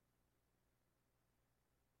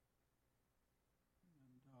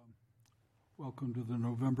Welcome to the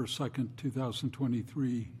November 2nd,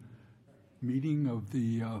 2023 meeting of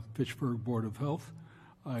the Fitchburg Board of Health.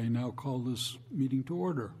 I now call this meeting to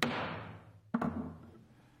order.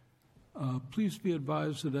 Please be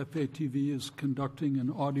advised that FATV is conducting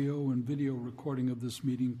an audio and video recording of this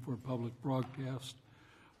meeting for public broadcast.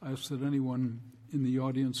 I ask that anyone in the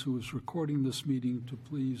audience who is recording this meeting to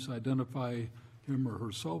please identify him or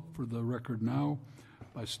herself for the record now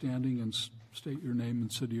by standing and state your name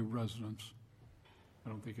and city of residence. I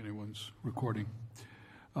don't think anyone's recording.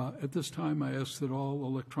 At this time, I ask that all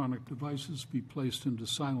electronic devices be placed into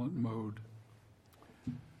silent mode.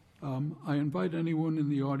 I invite anyone in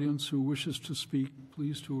the audience who wishes to speak,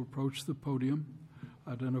 please to approach the podium,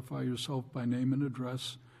 identify yourself by name and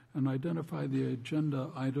address, and identify the agenda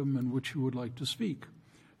item in which you would like to speak.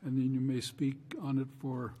 And then you may speak on it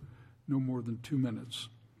for no more than 2 minutes.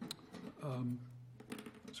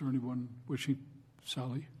 Is there anyone wishing?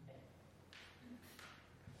 Sally?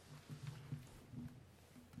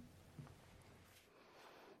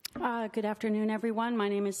 Good afternoon, everyone. My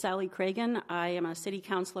name is Sally Cragen. I am a city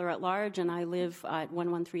councilor at large, and I live at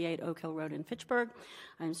 1138 Oak Hill Road in Fitchburg.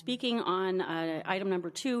 I'm speaking on item number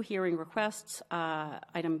 2, hearing requests,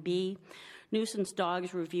 item B, nuisance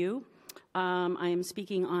dogs review. I am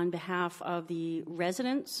speaking on behalf of the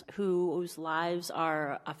residents whose lives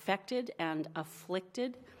are affected and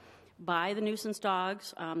afflicted by the nuisance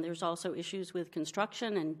dogs. There's also issues with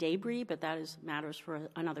construction and debris, but that is matters for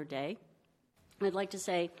another day. I'd like to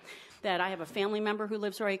say that I have a family member who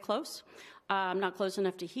lives very close. I'm not close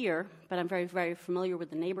enough to hear, but I'm very, very familiar with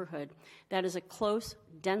the neighborhood. That is a close,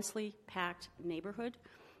 densely packed neighborhood.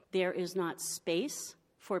 There is not space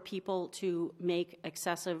for people to make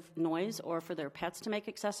excessive noise or for their pets to make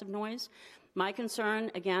excessive noise. My concern,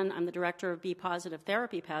 again, I'm the director of Be Positive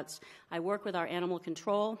Therapy Pets. I work with our animal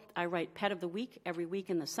control. I write Pet of the Week every week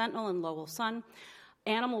in the Sentinel and Lowell Sun.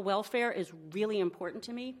 Animal welfare is really important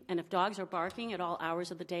to me, and if dogs are barking at all hours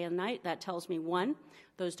of the day and night, that tells me, 1,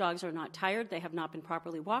 those dogs are not tired, they have not been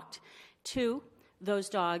properly walked. 2, those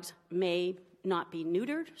dogs may not be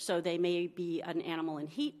neutered, so they may be an animal in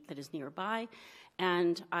heat that is nearby,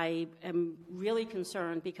 and I am really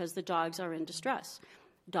concerned because the dogs are in distress.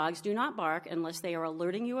 Dogs do not bark unless they are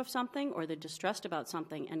alerting you of something or they're distressed about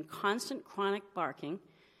something, and constant chronic barking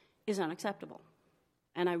is unacceptable.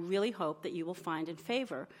 And I really hope that you will find in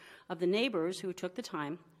favor of the neighbors who took the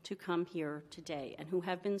time to come here today and who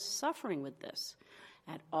have been suffering with this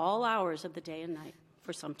at all hours of the day and night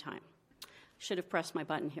for some time. Should have pressed my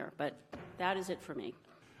button here, but that is it for me.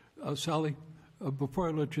 Sally, before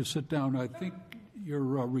I let you sit down, I think your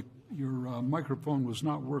microphone was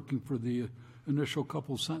not working for the initial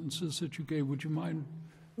couple sentences that you gave. Would you mind?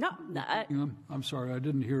 No. I'm sorry, I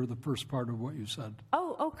didn't hear the first part of what you said.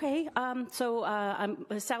 Oh, okay. I'm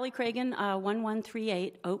Sally Cragen,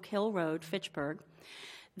 1138 Oak Hill Road, Fitchburg.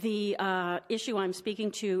 The issue I'm speaking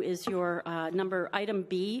to is your item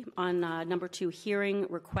B on number 2, hearing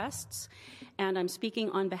requests. And I'm speaking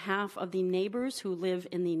on behalf of the neighbors who live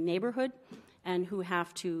in the neighborhood and who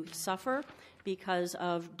have to suffer because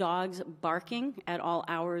of dogs barking at all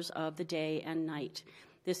hours of the day and night.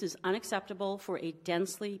 This is unacceptable for a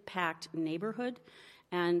densely packed neighborhood.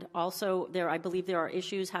 And also, I believe there are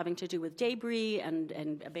issues having to do with debris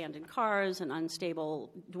and abandoned cars and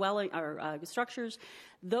unstable dwelling or structures.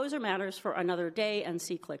 Those are matters for another day and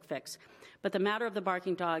see Click Fix. But the matter of the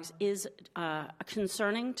barking dogs is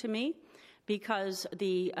concerning to me because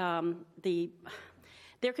there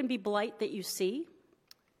can be blight that you see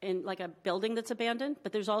in like a building that's abandoned,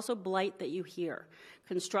 but there's also blight that you hear.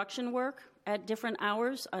 Construction work at different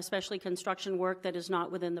hours, especially construction work that is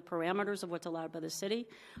not within the parameters of what's allowed by the city,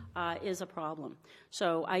 is a problem.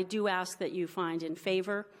 So I do ask that you find in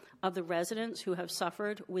favor of the residents who have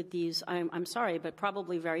suffered with these, I'm sorry, but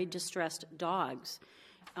probably very distressed dogs,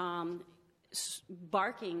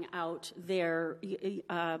 barking out their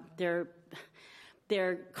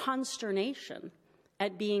consternation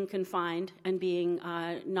at being confined and being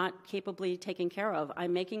not capably taken care of.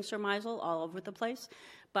 I'm making surmisal all over the place,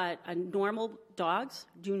 but normal dogs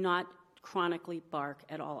do not chronically bark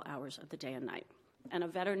at all hours of the day and night. And a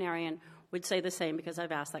veterinarian would say the same because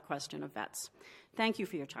I've asked that question of vets. Thank you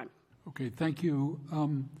for your time. Okay, thank you.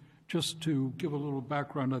 Just to give a little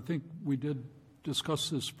background, I think we did discuss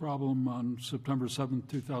this problem on September 7th,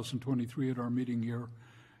 2023 at our meeting here.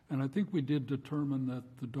 And I think we did determine that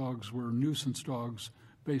the dogs were nuisance dogs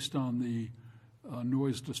based on the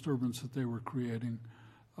noise disturbance that they were creating.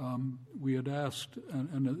 We had asked,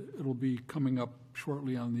 and it'll be coming up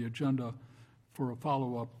shortly on the agenda for a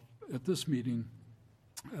follow-up at this meeting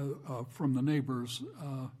from the neighbors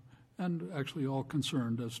and actually all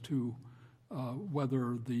concerned as to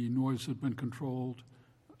whether the noise had been controlled.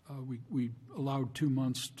 We allowed 2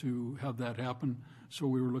 months to have that happen, so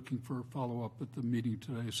we were looking for a follow-up at the meeting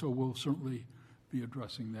today. So we'll certainly be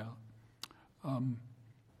addressing that.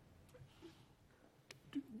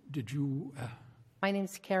 Did you? My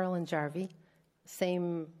name's Carolyn Jarvie.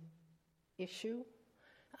 Same issue.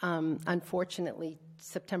 Unfortunately,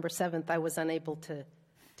 September 7th, I was unable to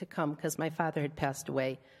come because my father had passed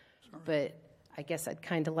away. Sorry. But I guess I'd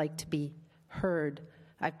kind of like to be heard.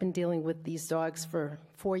 I've been dealing with these dogs for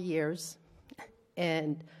 4 years,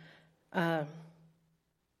 and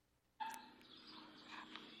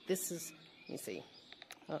this is, let me see.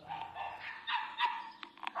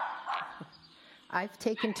 I've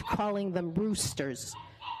taken to calling them roosters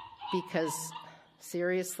because,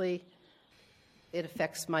 seriously, it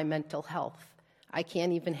affects my mental health. I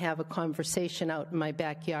can't even have a conversation out in my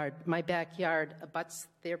backyard. My backyard abuts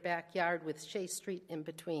their backyard with Shea Street in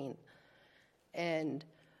between. And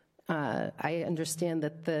I understand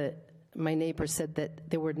that my neighbor said that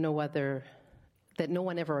there were that no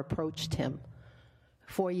one ever approached him.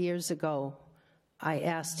 4 years ago, I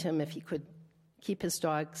asked him if he could keep his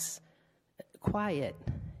dogs quiet.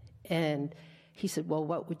 And he said, well,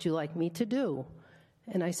 what would you like me to do?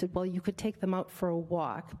 And I said, well, you could take them out for a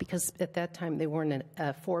walk, because at that time they were in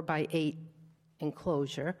a 4x8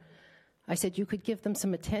 enclosure. I said, you could give them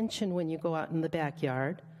some attention when you go out in the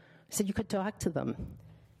backyard. I said, you could talk to them.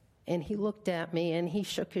 And he looked at me and he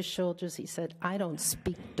shook his shoulders. He said, I don't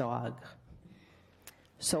speak dog.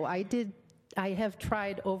 So I have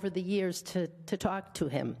tried over the years to talk to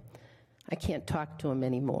him. I can't talk to him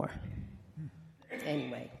anymore.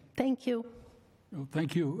 Anyway, thank you. Oh,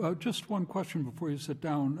 thank you. Just one question before you sit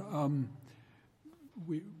down.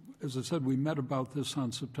 As I said, we met about this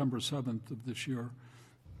on September 7th of this year,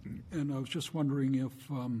 and I was just wondering if,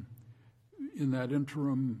 in that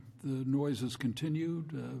interim, the noise has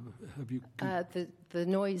continued. Have you? The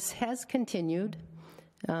noise has continued,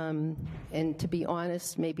 and to be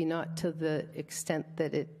honest, maybe not to the extent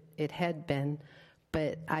that it had been,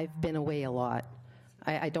 but I've been away a lot.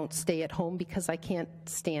 I don't stay at home because I can't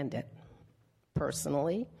stand it.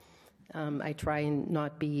 Personally, I try and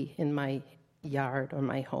not be in my yard or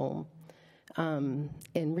my home. And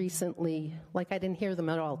recently, I didn't hear them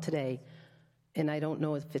at all today, and I don't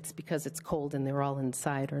know if it's because it's cold and they're all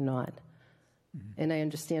inside or not. Mm-hmm. And I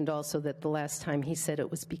understand also that the last time he said it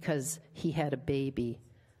was because he had a baby.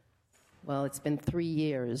 Well, it's been 3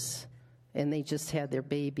 years, and they just had their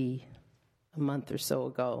baby a month or so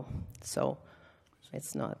ago, so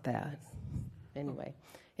it's not that. Anyway.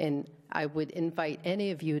 And I would invite any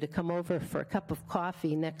of you to come over for a cup of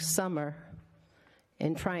coffee next summer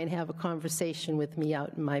and try and have a conversation with me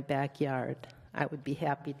out in my backyard. I would be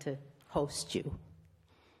happy to host you.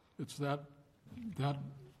 It's that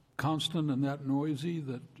constant and that noisy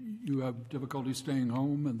that you have difficulty staying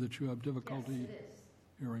home and that you have difficulty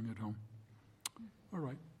hearing at home. All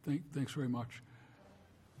right. Thanks very much.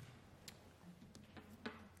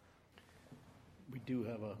 We do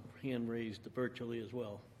have a hand raised virtually as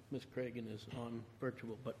well. Ms. Cragen is on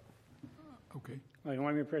virtual, but... Okay. Oh, you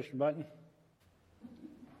want me to press the button?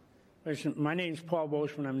 Listen, my name's Paul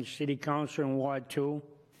Boschman. I'm the city councilor in Ward 2.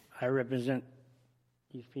 I represent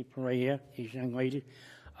these people right here, these young ladies.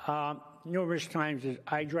 Numerous times,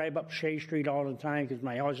 I drive up Shea Street all the time because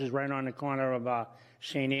my house is right on the corner of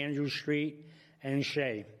St. Andrew Street and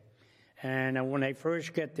Shea. And when I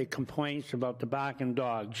first get the complaints about the barking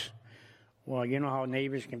dogs, well, you know how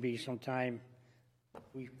neighbors can be sometimes.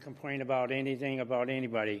 We complain about anything, about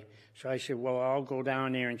anybody. So I said, well, I'll go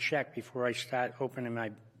down there and check before I start opening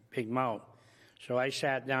my big mouth. So I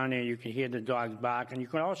sat down there. You can hear the dogs bark, and you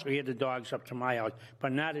can also hear the dogs up to my house,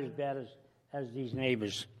 but not as bad as these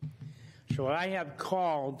neighbors. So I have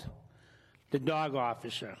called the dog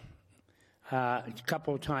officer a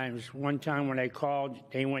couple of times. One time when I called,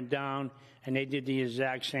 they went down, and they did the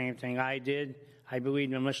exact same thing I did. I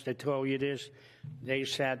believe I must have told you this. They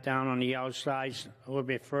sat down on the outside a little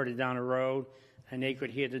bit further down the road, and they could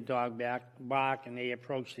hear the dog bark, and they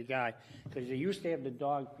approached the guy. Because they used to have the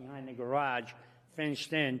dog behind the garage,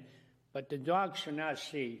 fenced in, but the dogs could not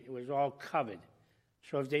see. It was all covered.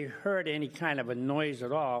 So if they heard any kind of a noise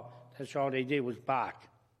at all, that's all they did was bark.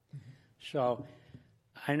 So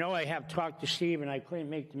I know I have talked to Steve, and I couldn't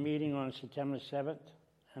make the meeting on September 7th,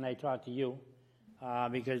 and I talked to you.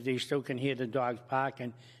 Because they still can hear the dogs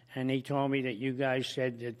barking, and they told me that you guys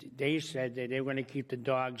said that they were going to keep the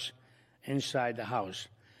dogs inside the house.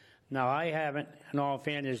 Now, I haven't, in all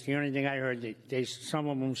fairness, the only thing I heard, some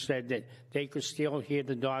of them said that they could still hear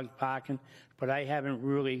the dogs barking, but I haven't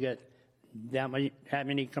really got that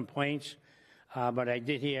many complaints. But I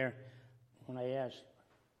did hear when I asked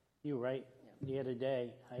you, right, the other day,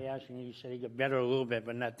 I asked him, you said he got better a little bit,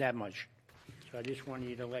 but not that much. So I just wanted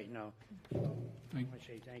you to let you know. I want to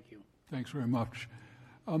say thank you. Thanks very much.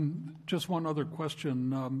 Just one other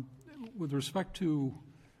question. With respect to,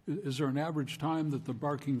 is there an average time that the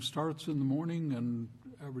barking starts in the morning and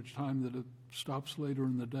average time that it stops later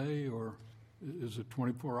in the day, or is it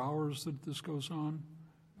 24 hours that this goes on?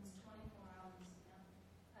 It's 24 hours.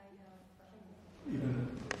 I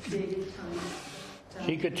have daily time.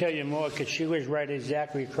 She could tell you more because she lives right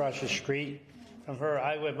exactly across the street from her.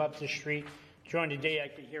 I live up the street. During the day, I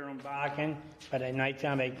could hear them barking, but at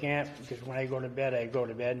nighttime I can't because when I go to bed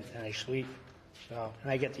and I sleep. So,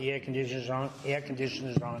 and I get the air conditioners on.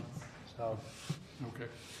 So, Okay.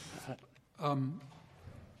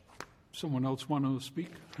 Someone else want to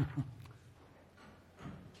speak?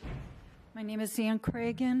 My name is Ann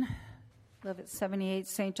Cragen, live at 78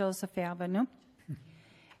 St. Joseph Avenue,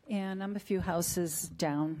 and I'm a few houses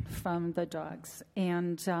down from the dogs.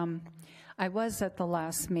 And I was at the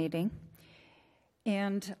last meeting,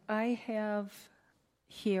 and I have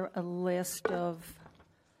here a list of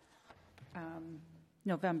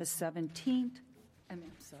November 17th,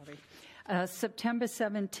 September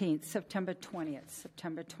 17th, September 20th,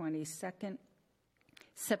 September 22nd,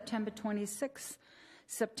 September 26th,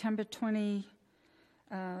 September 27th,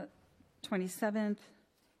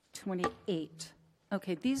 28th.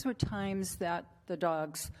 Okay, these were times that the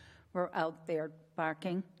dogs were out there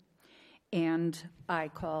barking, and I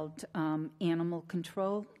called animal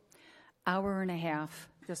control. Hour and a half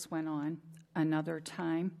this went on. Another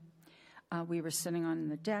time, we were sitting on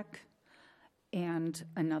the deck, and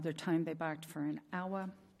another time they barked for an hour.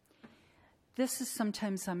 This is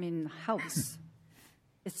sometimes I'm in the house.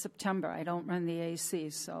 It's September. I don't run the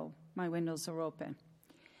AC, so my windows are open.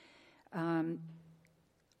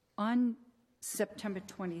 On September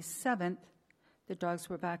 27th, the dogs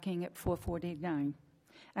were barking at 4:49.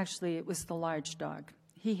 Actually, it was the large dog.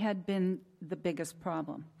 He had been the biggest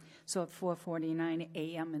problem. So at 4:49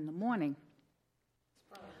 a.m. in the morning,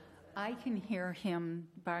 I can hear him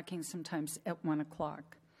barking sometimes at 1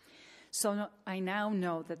 o'clock. So I now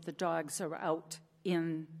know that the dogs are out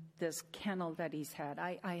in this kennel that he's had.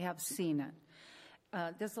 I have seen it.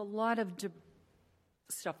 There's a lot of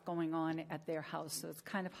stuff going on at their house, so it's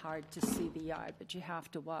kind of hard to see the yard, but you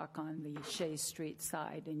have to walk on the Shea Street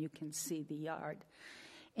side and you can see the yard.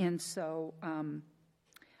 And so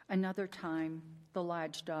another time, the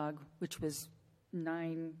large dog, which was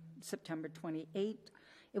September 28th,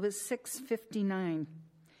 it was 6:59,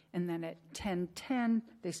 and then at 10:10,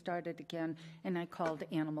 they started again, and I called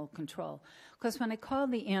animal control. Because when I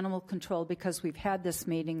called the animal control, because we've had this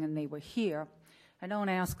meeting and they were here, I don't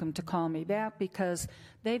ask them to call me back because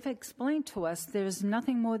they've explained to us there's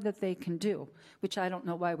nothing more that they can do, which I don't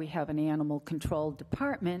know why we have an animal control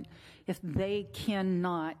department if they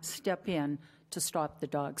cannot step in to stop the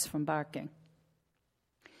dogs from barking.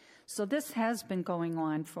 So this has been going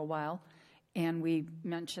on for a while, and we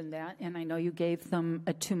mentioned that, and I know you gave them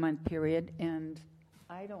a 2-month period, and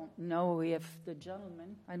I don't know if the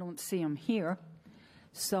gentleman, I don't see him here.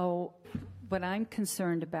 So what I'm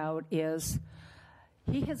concerned about is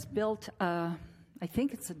he has built I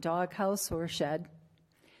think it's a dog house or a shed.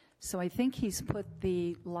 So I think he's put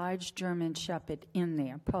the large German Shepherd in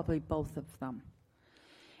there, probably both of them.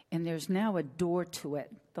 And there's now a door to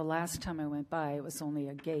it. The last time I went by, it was only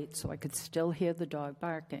a gate, so I could still hear the dog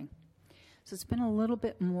barking. So it's been a little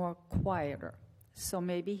bit more quieter. So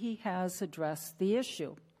maybe he has addressed the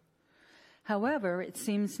issue. However, it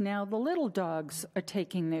seems now the little dogs are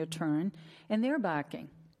taking their turn, and they're barking.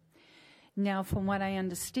 Now, from what I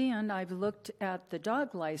understand, I've looked at the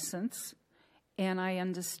dog license, and I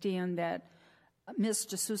understand that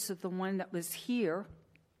Mr. Sousa, the one that was here,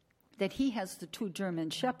 that he has the 2 German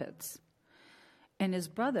Shepherds. And his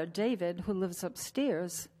brother, David, who lives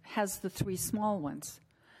upstairs, has the 3 small ones.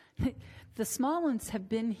 The small ones have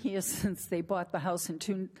been here since they bought the house in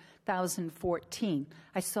 2014.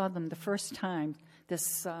 I saw them the first time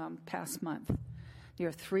this past month. There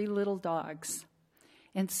are 3 little dogs.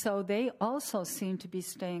 And so they also seem to be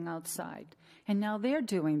staying outside. And now they're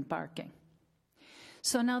doing barking.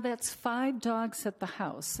 So now that's 5 dogs at the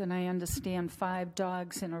house, and I understand 5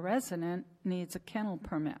 dogs in a resident needs a kennel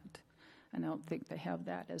permit. I don't think they have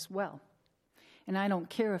that as well. And I don't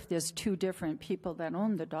care if there's 2 different people that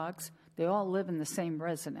own the dogs. They all live in the same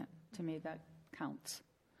resident. To me, that counts.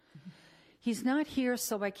 He's not here,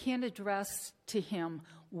 so I can't address to him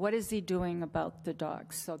what is he doing about the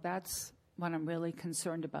dogs. So that's what I'm really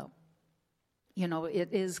concerned about. You know, it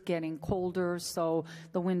is getting colder, so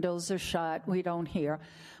the windows are shut. We don't hear.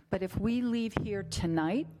 But if we leave here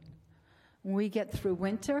tonight, We get through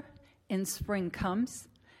winter and spring comes,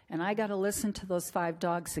 and I got to listen to those 5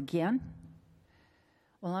 dogs again.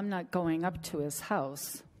 Well, I'm not going up to his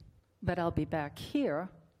house, but I'll be back here,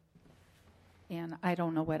 and I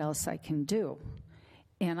don't know what else I can do.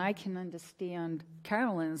 And I can understand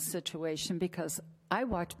Carolyn's situation because I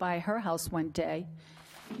walked by her house one day,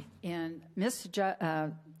 and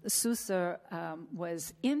Mr. Sousa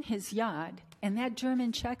was in his yard, and that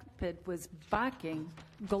German Shepherd was barking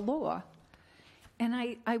galore. And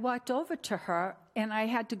I walked over to her, and I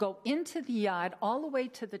had to go into the yard all the way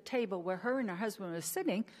to the table where her and her husband were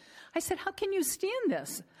sitting. I said, "How can you stand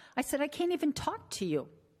this?" I said, "I can't even talk to you."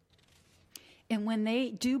 And when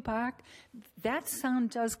they do bark, that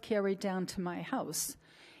sound does carry down to my house.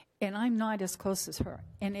 And I'm not as close as her,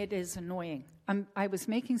 and it is annoying. I was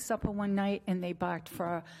making supper one night, and they barked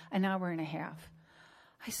for an hour and a half.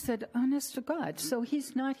 I said, "Honest to God, so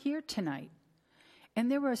he's not here tonight." And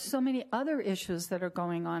there were so many other issues that are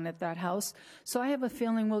going on at that house, so I have a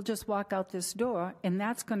feeling we'll just walk out this door, and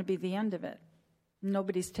that's going to be the end of it.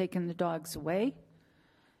 Nobody's taking the dogs away.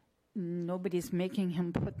 Nobody's making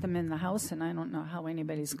him put them in the house, and I don't know how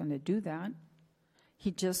anybody's going to do that.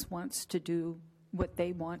 He just wants to do what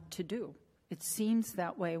they want to do. It seems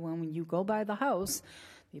that way when you go by the house.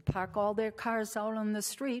 They park all their cars out on the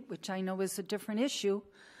street, which I know is a different issue,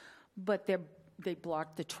 but they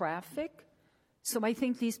block the traffic. So I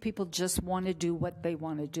think these people just want to do what they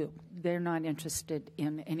want to do. They're not interested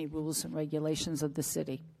in any rules and regulations of the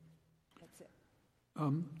city. That's it.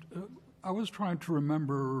 I was trying to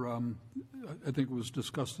remember, I think it was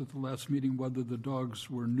discussed at the last meeting, whether the dogs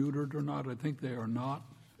were neutered or not. I think they are not.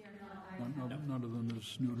 They're not. None of them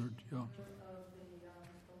is neutered, yeah.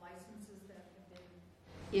 The licenses that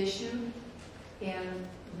have been issued, and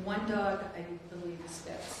one dog, I believe, is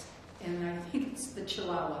Spitz, and I think it's the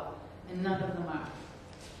Chihuahua, and none of them are.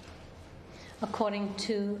 According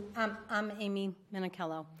to, I'm Amy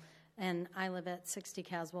Minichello, and I live at 60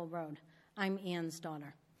 Caswell Road. I'm Ann's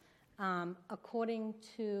daughter. According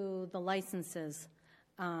to the licenses,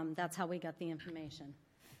 that's how we got the information.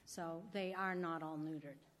 So they are not all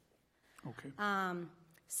neutered. Okay.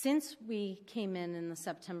 Since we came in the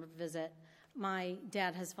September visit, my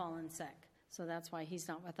dad has fallen sick, so that's why he's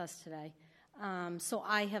not with us today. So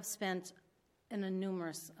I have spent an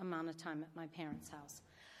enormous amount of time at my parents' house.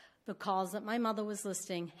 The calls that my mother was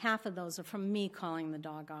listing, half of those are from me calling the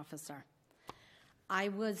dog officer. I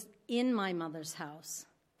was in my mother's house,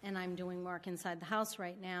 and I'm doing work inside the house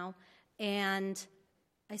right now, and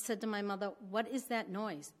I said to my mother, "What is that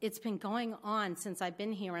noise? It's been going on since I've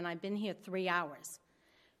been here, and I've been here 3 hours."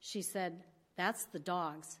 She said, "That's the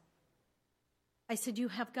dogs." I said, "You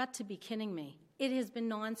have got to be kidding me. It has been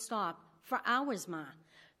nonstop for hours, Ma."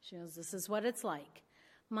 She goes, "This is what it's like."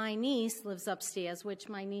 My niece lives upstairs, which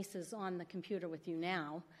my niece is on the computer with you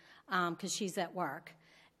now because she's at work,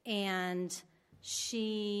 and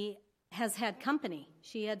she has had company.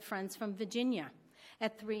 She had friends from Virginia.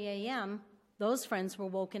 At 3 a.m., those friends were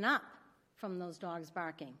woken up from those dogs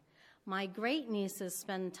barking. My great-nieces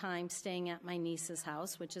spend time staying at my niece's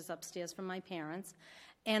house, which is upstairs from my parents,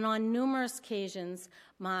 and on numerous occasions,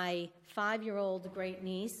 my 5-year-old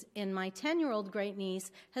great-niece and my 10-year-old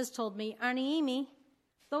great-niece has told me, "Auntie Amy,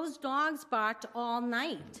 those dogs barked all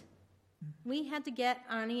night. We had to get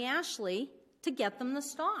Auntie Ashley to get them to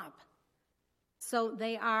stop." So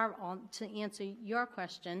they are, to answer your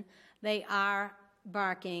question, they are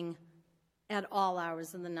barking at all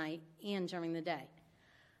hours of the night and during the day.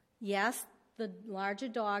 Yes, the larger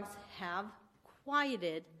dogs have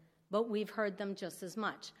quieted, but we've heard them just as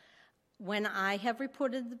much. When I have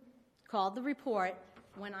called the report,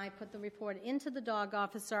 when I put the report into the dog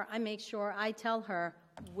officer, I make sure I tell her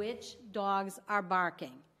which dogs are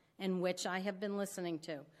barking and which I have been listening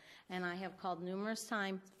to. And I have called numerous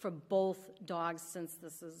times for both dogs since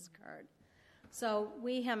this has occurred. So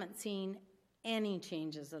we haven't seen any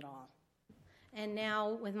changes at all. And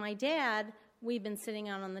now with my dad, we've been sitting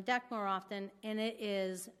out on the deck more often, and it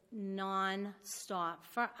is non-stop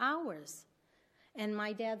for hours. And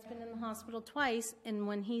my dad's been in the hospital twice, and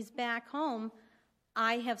when he's back home,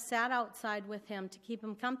 I have sat outside with him to keep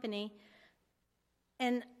him company.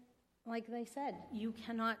 And like they said, you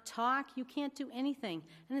cannot talk, you can't do anything,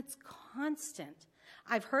 and it's constant.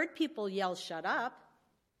 I've heard people yell, "Shut up,"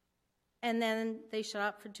 and then they shut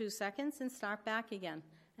up for 2 seconds and start back again,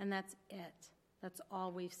 and that's it. That's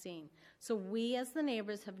all we've seen. So we as the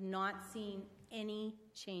neighbors have not seen any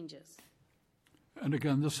changes. And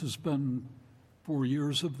again, this has been 4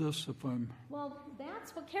 years of this, if I'm... Well,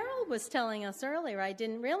 that's what Carol was telling us earlier. I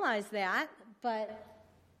didn't realize that, but...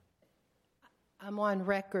 I'm on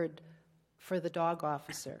record for the dog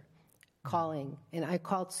officer. calling. And I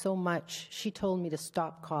called so much, she told me to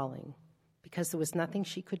stop calling because there was nothing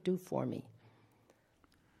she could do for me.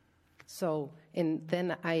 So, and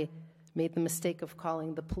then I made the mistake of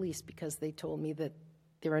calling the police because they told me that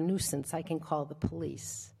they're a nuisance, I can call the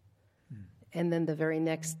police. And then the very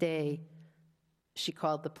next day, she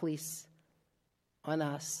called the police on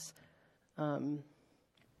us. I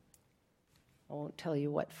won't tell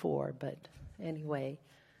you what for, but anyway.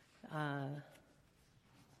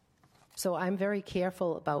 So I'm very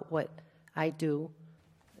careful about what I do.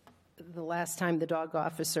 The last time the dog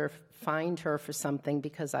officer fined her for something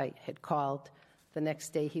because I had called, the next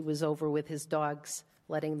day he was over with his dogs,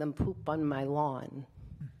 letting them poop on my lawn.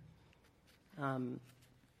 And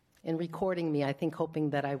recording me, I think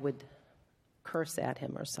hoping that I would curse at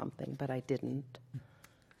him or something, but I didn't.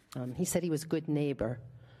 He said he was a good neighbor.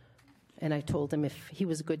 And I told him if he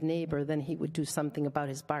was a good neighbor, then he would do something about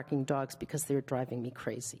his barking dogs because they were driving me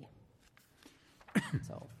crazy.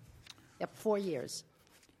 So, 4 years.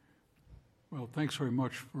 Well, thanks very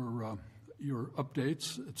much for your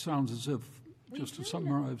updates. It sounds as if, just to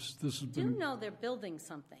summarize, this has We do been... know they're building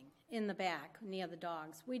something in the back near the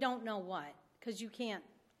dogs. We don't know what, because you can't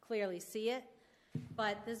clearly see it.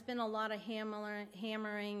 But there's been a lot of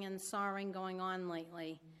hammering and sawing going on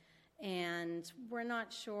lately. And we're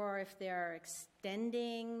not sure if they're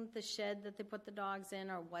extending the shed that they put the dogs in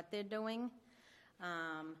or what they're doing.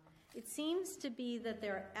 It seems to be that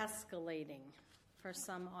they're escalating for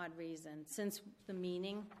some odd reason since the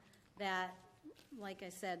meeting that, like I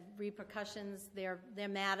said, repercussions, they're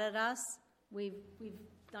mad at us. We've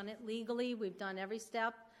done it legally. We've done every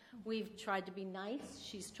step. We've tried to be nice.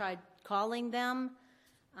 She's tried calling them.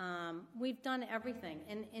 We've done everything.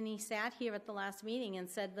 And he sat here at the last meeting and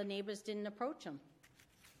said the neighbors didn't approach him.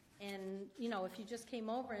 And, you know, if you just came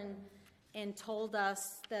over and told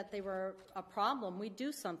us that they were a problem, we'd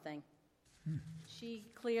do something. She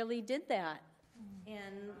clearly did that.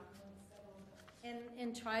 And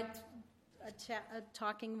tried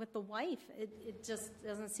talking with the wife. It just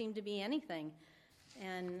doesn't seem to be anything.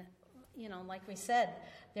 And, you know, like we said,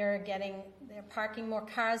 they're parking more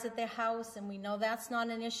cars at their house, and we know that's not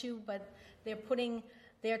an issue, but they're putting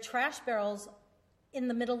their trash barrels in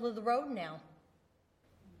the middle of the road now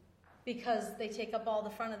because they take up all the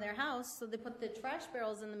front of their house, so they put the trash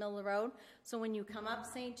barrels in the middle of the road. So when you come up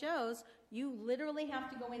St. Joe's, you literally have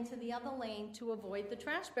to go into the other lane to avoid the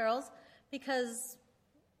trash barrels because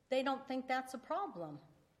they don't think that's a problem.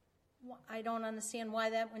 I don't understand why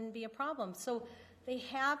that wouldn't be a problem. So they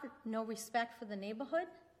have no respect for the neighborhood.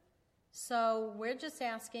 So we're just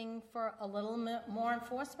asking for a little more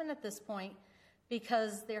enforcement at this point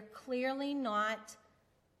because they're clearly not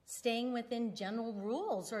staying within general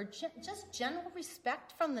rules or just general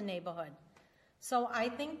respect from the neighborhood. So I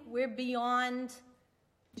think we're beyond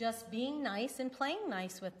just being nice and playing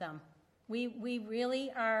nice with them. We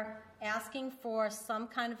really are asking for some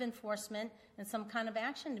kind of enforcement and some kind of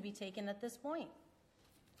action to be taken at this point.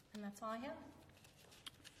 And that's all I have.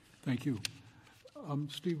 Thank you.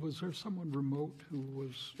 Steve, was there someone remote who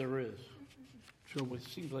was... There is. So It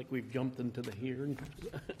seems like we've jumped into the hearing.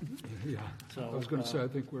 yeah, So, I was going to say, I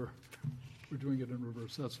think we're doing it in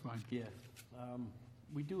reverse. That's fine. Yeah.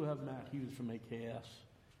 We do have Matt Hughes from AKS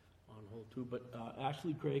on hold too, but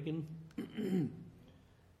Ashley Cragen, can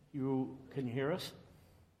you hear us?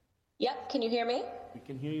 Yep, can you hear me? We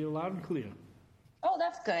can hear you loud and clear. Oh,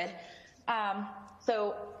 that's good.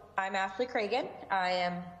 So I'm Ashley Cragen. I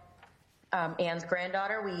am Ann's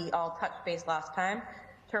granddaughter. We all touched base last time.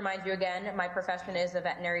 To remind you again, my profession is a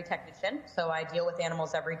veterinary technician, so I deal with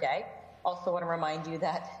animals every day. Also want to remind you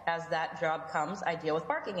that as that job comes, I deal with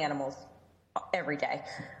barking animals every day.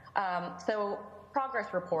 So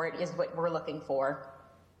progress report is what we're looking for.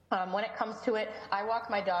 When it comes to it, I walk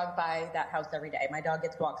my dog by that house every day. My dog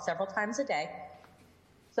gets walked several times a day.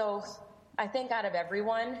 So I think out of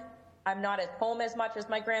everyone, I'm not at home as much as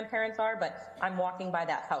my grandparents are, but I'm walking by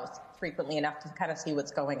that house frequently enough to kind of see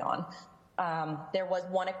what's going on. There was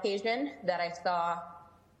one occasion that I saw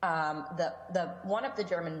one of the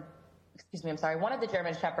German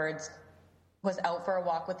Shepherds was out for a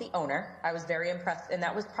walk with the owner. I was very impressed, and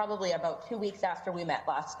that was probably about 2 weeks after we met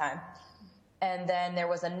last time. And then there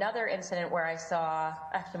was another incident where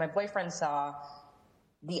my boyfriend saw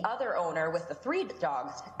the other owner with the 3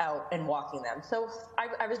 dogs out and walking them. So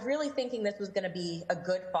I was really thinking this was going to be a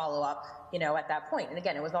good follow-up, at that point. And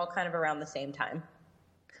again, it was all kind of around the same time.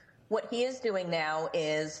 What he is doing now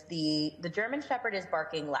is the German Shepherd is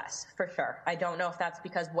barking less, for sure. I don't know if that's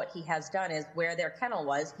because what he has done is where their kennel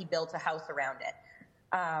was, he built a house around it.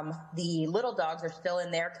 The little dogs are still in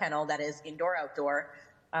their kennel that is indoor-outdoor.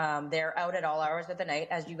 They're out at all hours of the night.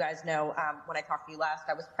 As you guys know, when I talked to you last,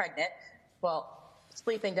 I was pregnant. Well,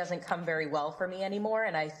 sleeping doesn't come very well for me anymore,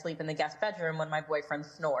 and I sleep in the guest bedroom when my boyfriend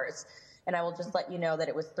snores. And I will just let you know that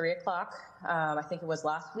it was 3 o'clock. I think it was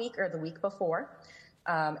last week or the week before.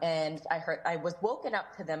 And I was woken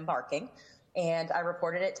up to them barking, and I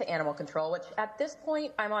reported it to animal control, which at this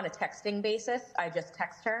point I'm on a texting basis. I just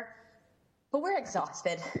text her. But we're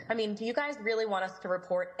exhausted. I mean, do you guys really want us to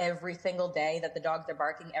report every single day that the dogs are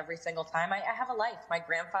barking every single time? I have a life. My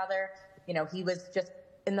grandfather, he was just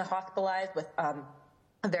hospitalized with a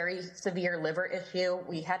very severe liver issue.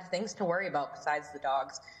 We had things to worry about besides the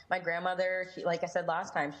dogs. My grandmother, like I said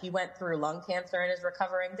last time, she went through lung cancer and is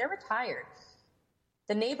recovering. They're retired.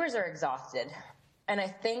 The neighbors are exhausted. And I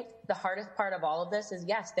think the hardest part of all of this is,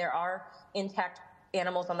 yes, there are intact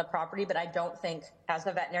animals on the property, but I don't think, as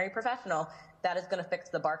a veterinary professional, that is going to fix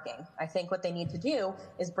the barking. I think what they need to do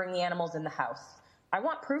is bring the animals in the house. I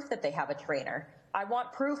want proof that they have a trainer. I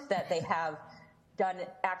want proof that they have done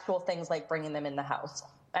actual things like bringing them in the house.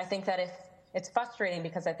 I think that it's frustrating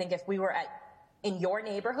because I think if we were in your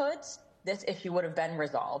neighborhoods, this issue would have been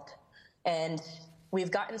resolved. And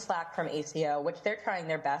we've gotten slack from ACO, which they're trying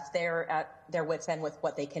their best. They're at their wits' end with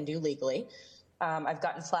what they can do legally. I've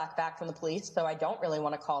gotten slack back from the police, so I don't really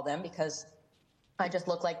want to call them because I just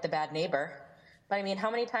look like the bad neighbor. But I mean, how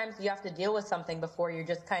many times do you have to deal with something before you're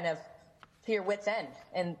just kind of to your wits' end?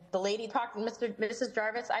 And the lady talked, Mrs.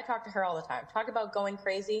 Jarvis, I talk to her all the time. Talk about going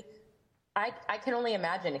crazy. I can only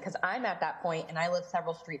imagine because I'm at that point and I live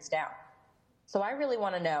several streets down. So I really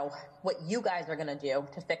want to know what you guys are going to do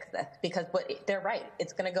to fix this because they're right.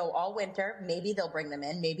 It's going to go all winter. Maybe they'll bring them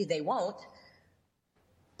in. Maybe they won't.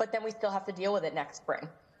 But then we still have to deal with it next spring.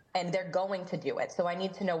 And they're going to do it. So I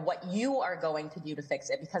need to know what you are going to do to fix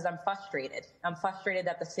it because I'm frustrated. I'm frustrated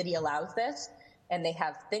that the city allows this and they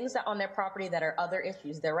have things on their property that are other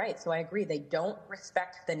issues. They're right. So I agree. They don't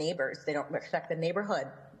respect the neighbors. They don't respect the neighborhood.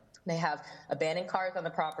 They have abandoned cars on the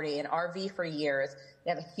property, an RV for years.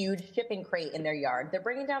 They have a huge shipping crate in their yard. They're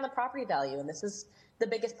bringing down the property value. And this is the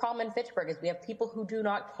biggest problem in Fitchburg is we have people who do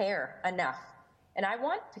not care enough. And I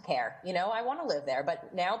want to care, I want to live there.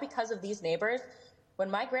 But now because of these neighbors,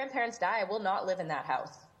 when my grandparents die, I will not live in that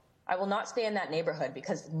house. I will not stay in that neighborhood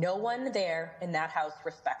because no one there in that house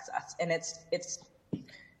respects us. And it's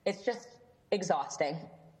just exhausting.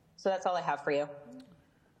 So that's all I have for you.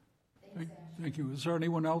 Thank you. Is there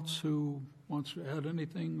anyone else who wants to add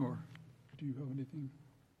anything, or do you have anything?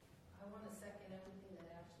 I want to second everything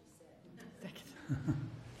that Ashley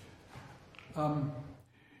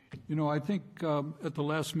said. I think at the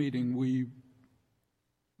last meeting we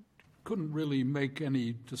couldn't really make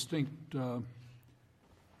any distinct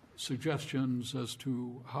suggestions as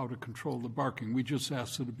to how to control the barking. We just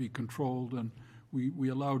asked it to be controlled, and we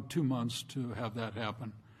allowed 2 months to have that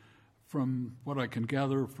happen. From what I can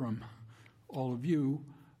gather from all of you,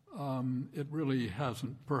 it really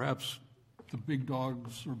hasn't. Perhaps the big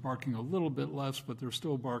dogs are barking a little bit less, but they're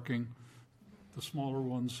still barking. The smaller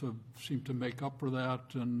ones have seemed to make up for that,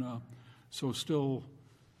 and so still,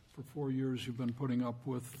 for 4 years, you've been putting up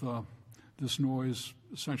with this noise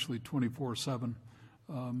essentially 24/7,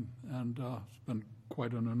 and it's been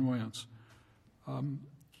quite an annoyance.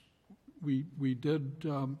 We did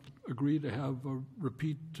agree to have a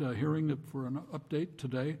repeat hearing for an update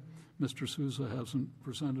today. Mr. Souza hasn't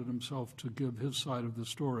presented himself to give his side of the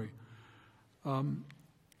story.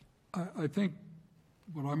 I think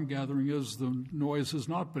what I'm gathering is the noise has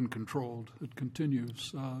not been controlled. It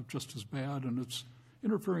continues just as bad, and it's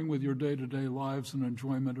interfering with your day-to-day lives and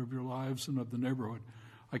enjoyment of your lives and of the neighborhood.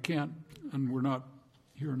 I can't, and we're not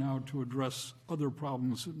here now to address other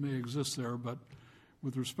problems that may exist there, but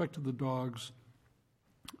with respect to the dogs,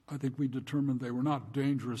 I think we determined they were not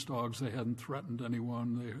dangerous dogs. They hadn't threatened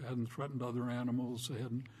anyone. They hadn't threatened other animals. They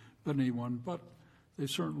hadn't been anyone, but they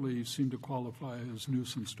certainly seem to qualify as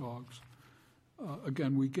nuisance dogs.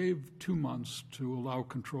 Again, we gave 2 months to allow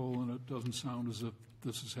control, and it doesn't sound as if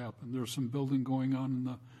this has happened. There's some building going on in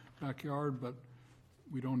the backyard, but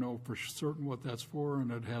we don't know for certain what that's for,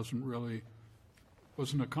 and it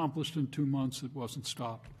wasn't accomplished in 2 months. It wasn't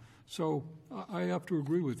stopped. So I have to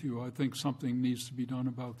agree with you. I think something needs to be done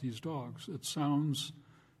about these dogs. It sounds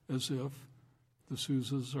as if the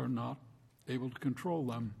Souzas are not able to control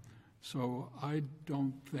them. So I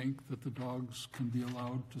don't think that the dogs can be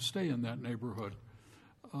allowed to stay in that neighborhood.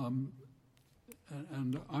 And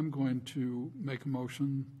I'm going to make a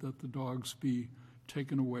motion that the dogs be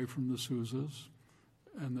taken away from the Souzas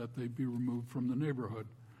and that they be removed from the neighborhood.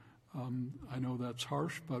 I know that's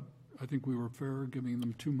harsh, but I think we were fair giving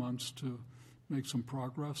them 2 months to make some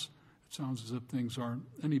progress. It sounds as if things aren't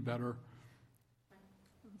any better.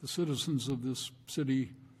 the citizens of this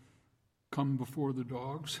city come before the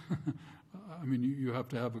dogs. I mean, you have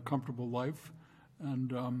to have a comfortable life.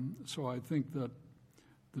 And so I think that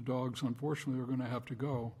the dogs, unfortunately, are going to have to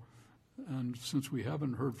go. And since we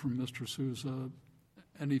haven't heard from Mr. Souza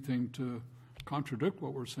anything to contradict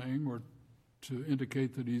what we're saying or to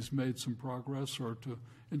indicate that he's made some progress or to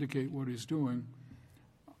indicate what he's doing,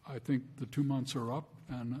 I think the 2 months are up,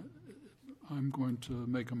 and I'm going to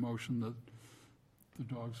make a motion that the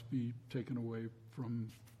dogs be taken away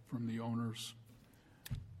from the owners.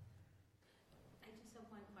 I just have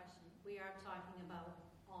one question. We are talking about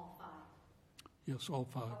all 5. Yes, all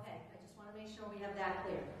 5. Okay, I just want to make sure we have that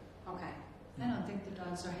clear. Okay. I don't think the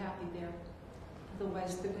dogs are happy there.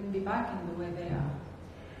 Otherwise, they wouldn't be barking the way they are.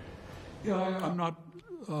 Yeah, I'm not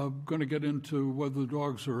going to get into whether the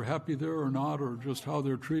dogs are happy there or not, or just how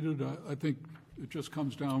they're treated. I think it just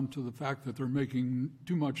comes down to the fact that they're making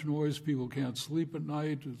too much noise. People can't sleep at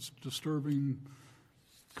night. It's disturbing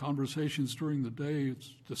conversations during the day.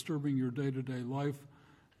 It's disturbing your day-to-day life.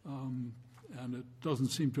 And it doesn't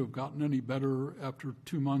seem to have gotten any better after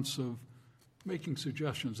 2 months of making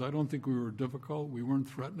suggestions. I don't think we were difficult. We weren't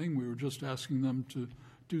threatening. We were just asking them to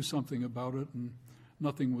do something about it, and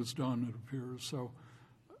nothing was done, it appears. So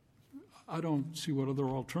I don't see what other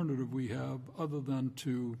alternative we have other than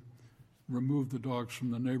to remove the dogs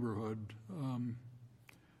from the neighborhood. I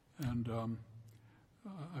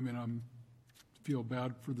mean, I feel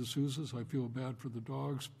bad for the Souzas. I feel bad for the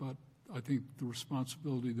dogs, but I think the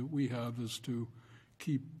responsibility that we have is to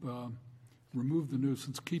keep, remove the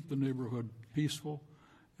nuisance, keep the neighborhood peaceful,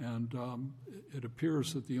 and it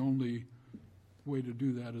appears that the only way to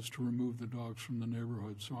do that is to remove the dogs from the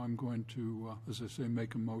neighborhood. So I'm going to, as I say,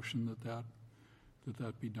 make a motion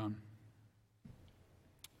that be done.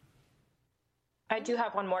 I do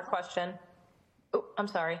have one more question. Oh, I'm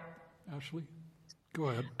sorry. Ashley, go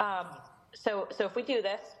ahead. So if we do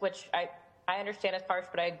this, which I understand it's harsh,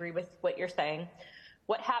 but I agree with what you're saying,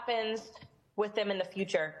 what happens with them in the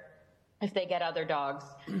future if they get other dogs?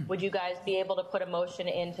 Would you guys be able to put a motion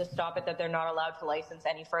in to stop it, that they're not allowed to license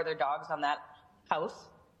any further dogs on that house?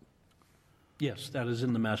 Yes, that is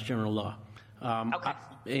in the Mass General Law. Okay.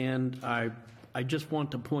 And I just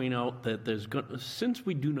want to point out that since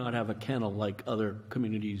we do not have a kennel like other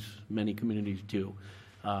communities, many communities do,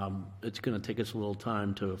 it's going to take us a little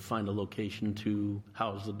time to find a location to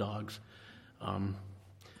house the dogs.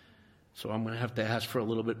 So I'm going to have to ask for a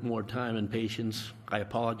little bit more time and patience. I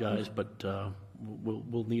apologize, but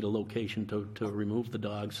we'll need a location to remove the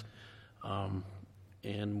dogs.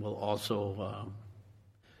 And we'll also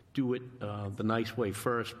do it the nice way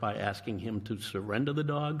first by asking him to surrender the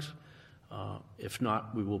dogs. If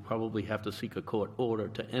not, we will probably have to seek a court order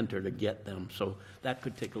to enter to get them. So that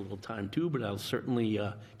could take a little time too, but I'll certainly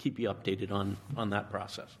keep you updated on that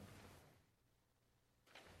process.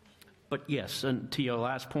 But yes, and to your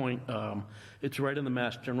last point, it's right in the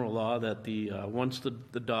Mass General Law that once the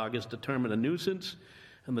dog is determined a nuisance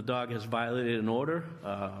and the dog has violated an order,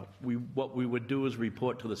 what we would do is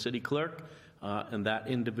report to the city clerk, and that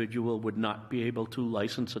individual would not be able to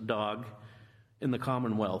license a dog in the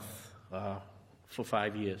Commonwealth for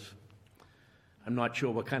 5 years. I'm not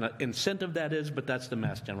sure what kind of incentive that is, but that's the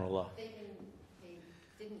Mass General Law. They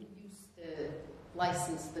didn't used to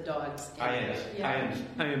license the dogs. I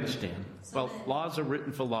understand. Well, laws are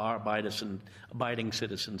written for law-abiding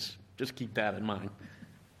citizens. Just keep that in mind.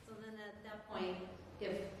 So then at that point,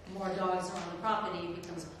 if more dogs are on the property, it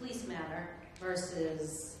becomes a police matter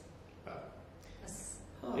versus...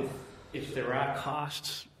 If there are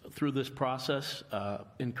costs through this process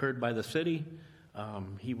incurred by the city,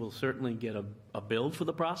 he will certainly get a bill for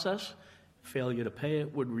the process. Failure to pay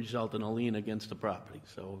it would result in a lien against the property.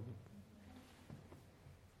 So,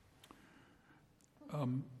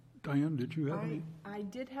 Diane, did you have any? I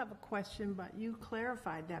did have a question, but you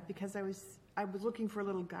clarified that because I was looking for a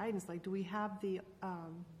little guidance. Like, do we have the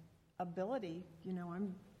ability?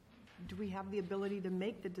 Do we have the ability to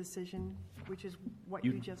make the decision, which is what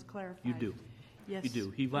you just clarified? You do. Yes. You do.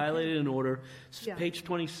 He violated an order. Yeah. Page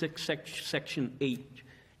 26, Section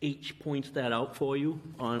 8H points that out for you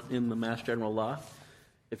in the Mass General Law,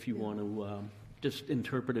 if you want to just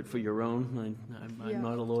interpret it for your own. I'm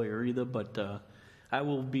not a lawyer either, but I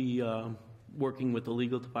will be working with the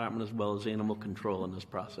legal department as well as animal control in this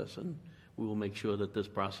process, and we will make sure that this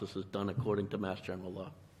process is done according to Mass General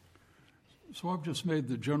Law. So I've just made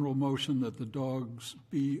the general motion that the dogs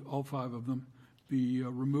all 5 of them, be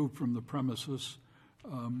removed from the premises.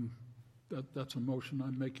 That's a motion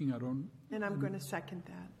I'm making. And I'm going to second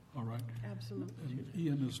that. All right. Absolutely. And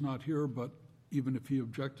Ian is not here, but even if he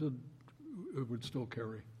objected, it would still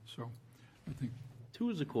carry. So I think Two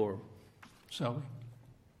is a quorum. Sally?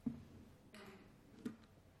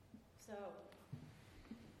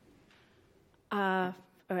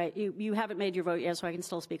 All right, you haven't made your vote yet, so I can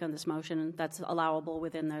still speak on this motion, and that's allowable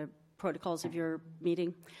within the protocols of your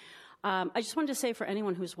meeting. I just wanted to say for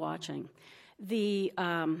anyone who's watching,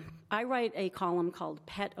 I write a column called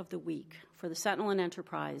Pet of the Week for the Sentinel and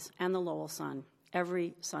Enterprise and the Lowell Sun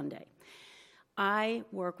every Sunday. I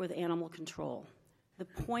work with animal control. The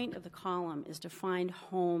point of the column is to find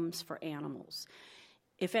homes for animals.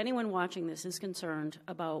 If anyone watching this is concerned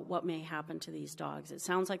about what may happen to these dogs, it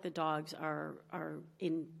sounds like the dogs are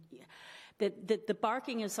in. That the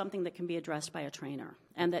barking is something that can be addressed by a trainer,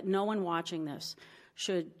 and that no one watching this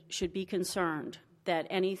should be concerned that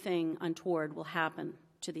anything untoward will happen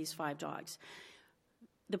to these 5 dogs.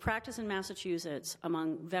 The practice in Massachusetts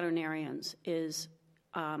among veterinarians is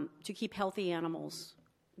to keep healthy animals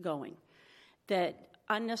going. That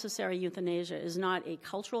unnecessary euthanasia is not a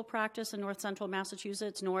cultural practice in north central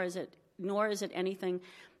Massachusetts, nor is it anything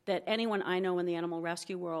that anyone I know in the animal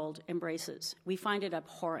rescue world embraces. We find it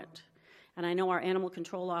abhorrent. And I know our animal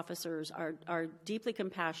control officers are deeply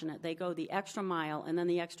compassionate. They go the extra mile and then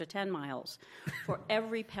the extra 10 miles for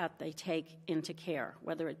every pet they take into care,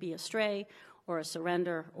 whether it be a stray or a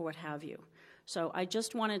surrender or what have you. So I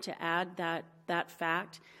just wanted to add that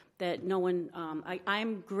fact that no one,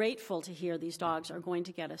 I'm grateful to hear these dogs are going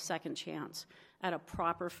to get a second chance at a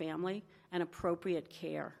proper family and appropriate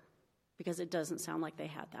care, because it doesn't sound like they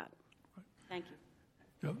had that. Thank you.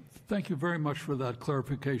 Yeah, thank you very much for that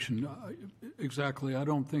clarification. Exactly. I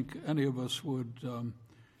don't think any of us would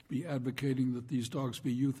be advocating that these dogs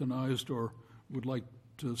be euthanized or would like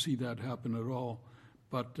to see that happen at all.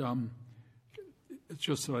 But it's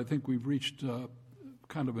just that I think we've reached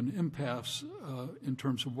kind of an impasse in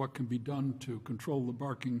terms of what can be done to control the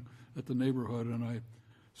barking at the neighborhood, and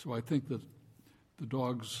so I think that the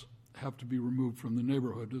dogs have to be removed from the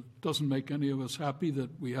neighborhood. It doesn't make any of us happy that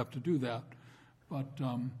we have to do that, but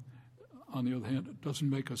on the other hand, it doesn't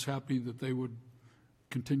make us happy that they would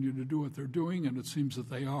continue to do what they're doing, and it seems that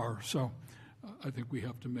they are. So I think we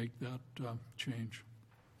have to make that change.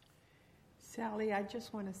 Sally, I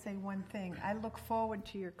just want to say one thing. I look forward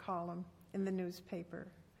to your column in the newspaper.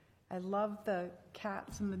 I love the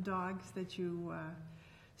cats and the dogs that you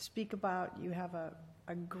speak about. You have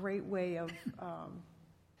a great way of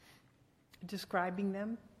describing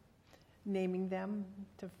them, naming them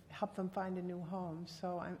to help them find a new home.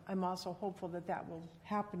 So I'm also hopeful that will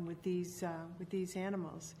happen with these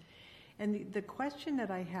animals. And the question that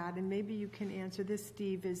I had, and maybe you can answer this,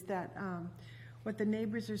 Steve, is that what the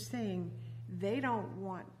neighbors are saying, the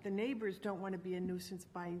neighbors don't want to be a nuisance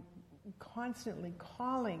by constantly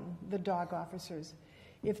calling the dog officers.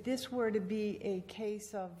 If this were to be a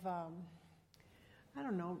case of, I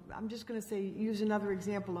don't know, I'm just going to say, use another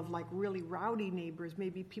example of like really rowdy neighbors,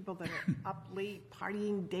 maybe people that are up late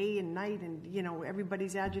partying day and night, and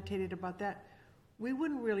everybody's agitated about that, we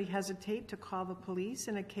wouldn't really hesitate to call the police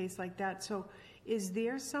in a case like that. So is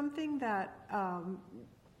there something that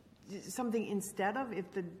something instead of,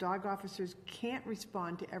 if the dog officers can't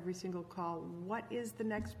respond to every single call, what is the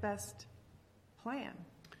next best plan?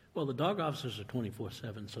 Well, the dog officers are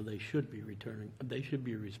 24/7, so they should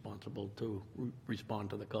be responsible to respond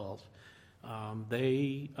to the calls.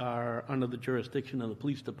 They are under the jurisdiction of the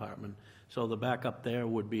police department, so the backup there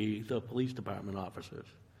would be the police department officers.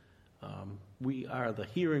 We are the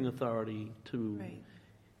hearing authority to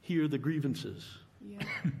hear the grievances. Yeah.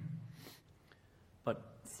 But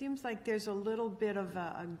seems like there's a little bit of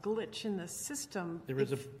a glitch in the system. There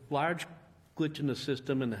is a large glitch in the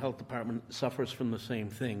system, and the health department suffers from the same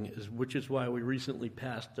thing, which is why we recently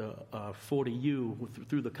passed a 40U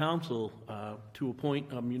through the council to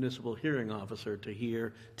appoint a municipal hearing officer to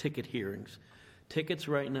hear ticket hearings. Tickets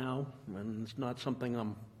right now, and it's not something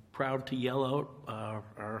I'm proud to yell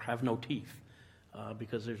out, have no teeth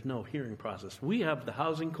because there's no hearing process. We have the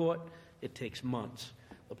housing court. It takes months.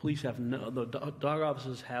 The police have the dog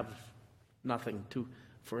officers have nothing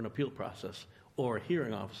for an appeal process or a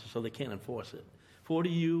hearing officer, so they can't enforce it.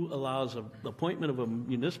 40U allows the appointment of a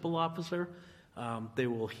municipal officer. They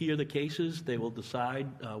will hear the cases. They will decide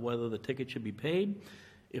whether the ticket should be paid.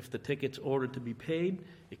 If the ticket's ordered to be paid,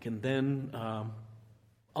 it can then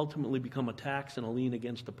ultimately become a tax and a lien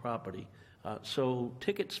against the property. So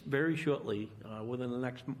tickets very shortly, within the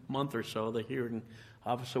next month or so, the hearing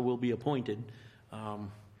officer will be appointed.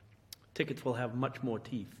 Tickets will have much more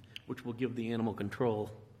teeth, which will give the animal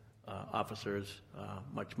control officers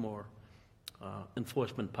much more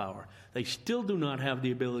enforcement power. They still do not have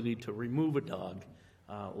the ability to remove a dog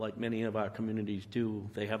like many of our communities do.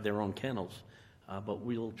 They have their own kennels. but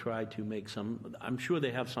we'll try to make some, I'm sure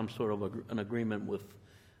they have some sort of an agreement with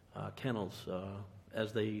kennels,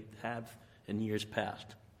 as they have in years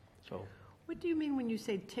past. So, What do you mean when you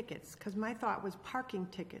say tickets? Because my thought was parking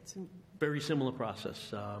tickets. And very similar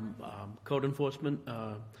process. Code enforcement,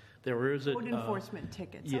 there is a... code enforcement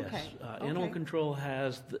tickets, Yes. okay. Animal Okay. control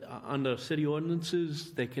has, under city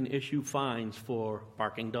ordinances, they can issue fines for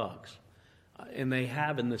barking dogs. And they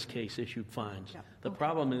have, in this case, issued fines. Yep. The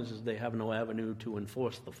problem is they have no avenue to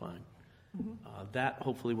enforce the fine. That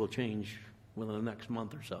hopefully will change within the next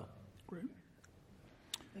month or so. Great.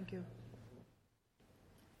 Thank you.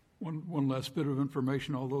 One last bit of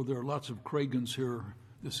information, although there are lots of Cragans here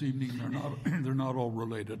this evening, they're not all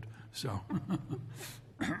related, so.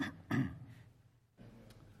 All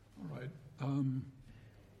right. Then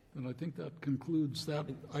I think that concludes that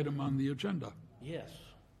item on the agenda. Yes.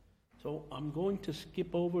 So I'm going to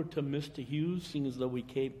skip over to Mr. Hughes, seeing as though we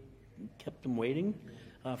kept him waiting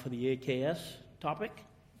for the AKS topic.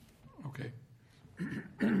 Okay.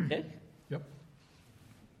 Okay? Yep.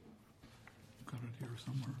 Got it here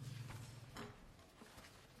somewhere.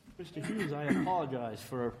 Mr. Hughes, I apologize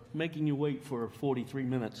for making you wait for 43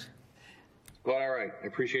 minutes. Well, all right. I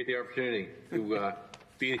appreciate the opportunity to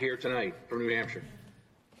be here tonight from New Hampshire.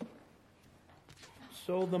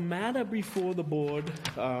 So the matter before the board,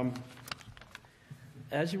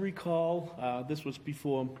 as you recall, this was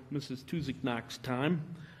before Mrs. Tuziknak's time,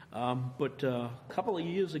 but a couple of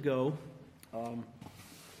years ago,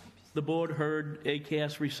 the board heard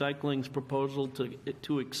AKS Recycling's proposal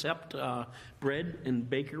to accept bread and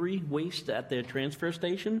bakery waste at their transfer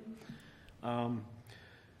station.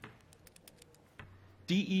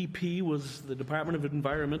 DEP was, the Department of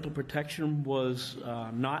Environmental Protection was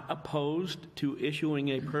not opposed to issuing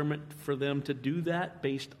a permit for them to do that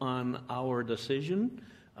based on our decision.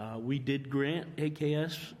 We did grant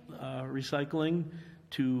AKS Recycling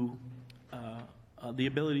to the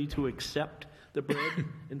ability to accept the bread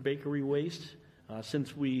and bakery waste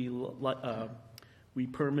since we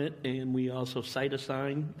permit and we also site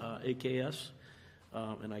assign AKS.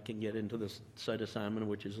 And I can get into this site assignment,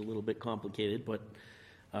 which is a little bit complicated, but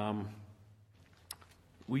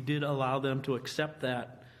we did allow them to accept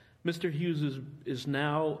that. Mr. Hughes is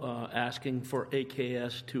now asking for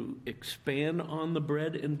AKS to expand on the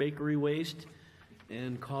bread and bakery waste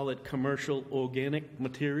and call it commercial organic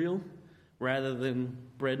material rather than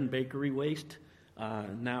bread and bakery waste.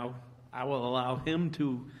 Now, I will allow him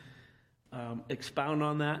to expound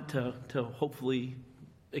on that to hopefully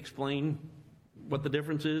explain what the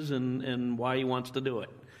difference is and why he wants to do it.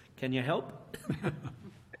 Can you help?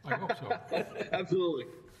 I hope so. Absolutely.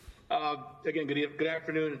 Again, good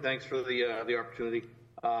afternoon, and thanks for the opportunity.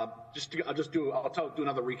 I'll do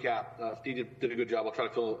another recap. Steve did a good job. I'll try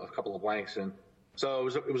to fill a couple of blanks in. So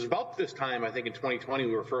it was about this time, I think in 2020,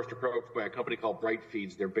 we were first approached by a company called Bright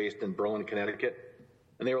Feeds. They're based in Berlin, Connecticut,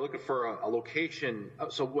 and they were looking for a location.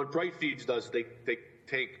 So what Bright Feeds does, they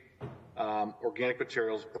take organic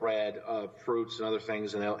materials, bread, fruits, and other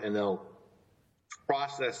things, and they'll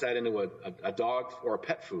process that into a dog or a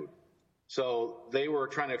pet food. So they were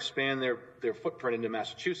trying to expand their footprint into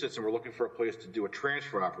Massachusetts, and were looking for a place to do a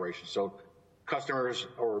transfer operation. So customers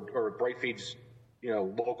or Bright Feeds,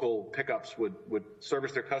 local pickups would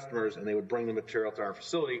service their customers, and they would bring the material to our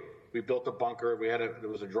facility. We built a bunker. There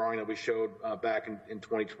was a drawing that we showed back in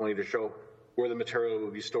 2020 to show where the material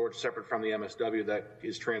would be stored separate from the MSW that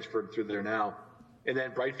is transferred through there now. And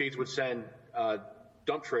then Bright Feeds would send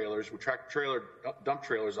dump trailers, would track dump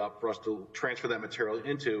trailers up for us to transfer that material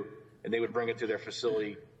into, and they would bring it to their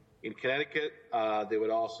facility in Connecticut. They would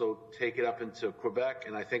also take it up into Quebec,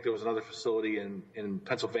 and I think there was another facility in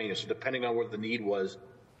Pennsylvania. So depending on where the need was,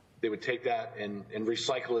 they would take that and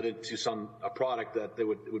recycle it into a product that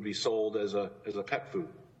would be sold as a pet food.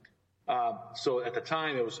 So at the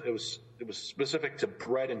time, it was specific to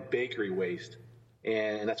bread and bakery waste,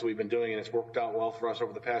 and that's what we've been doing, and it's worked out well for us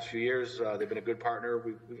over the past few years. They've been a good partner.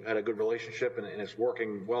 We've had a good relationship, and it's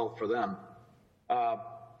working well for them.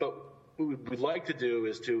 But what we'd like to do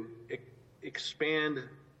is to expand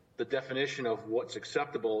the definition of what's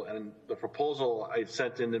acceptable, and the proposal I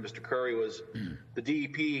sent in to Mr. Curry was the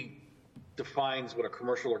DEP defines what a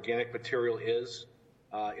commercial organic material is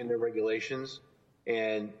in their regulations,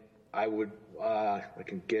 and I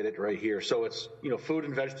can get it right here. So it's, food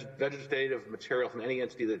and vegetative material from any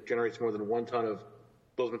entity that generates more than 1 ton of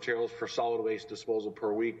those materials for solid waste disposal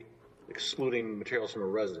per week, excluding materials from a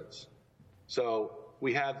residence. So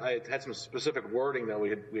I had some specific wording that we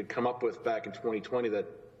had come up with back in 2020 that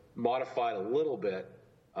modified a little bit.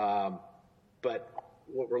 But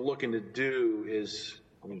what we're looking to do is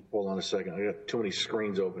let me hold on a second. I got too many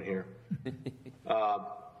screens open here.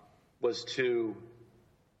 Was to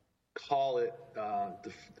call it,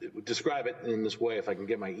 describe it in this way, if I can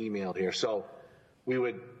get my email here. So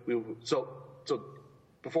so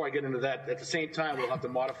before I get into that, at the same time, we'll have to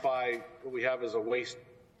modify what we have as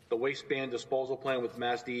the waistband disposal plan with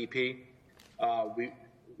Mass DEP.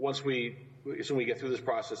 As soon we get through this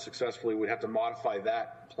process successfully, we'd have to modify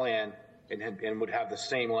that plan and would have the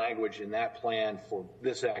same language in that plan for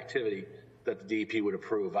this activity that the DEP would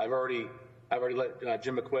approve. I've already let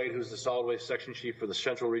Jim McQuaid, who's the solid waste section chief for the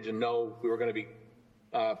Central Region, know we were going to be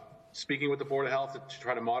speaking with the Board of Health to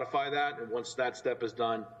try to modify that. And once that step is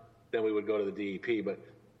done, then we would go to the DEP. But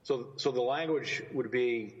so the language would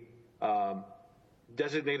be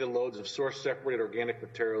designated loads of source separated organic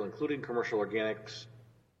material, including commercial organics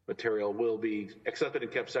material, will be accepted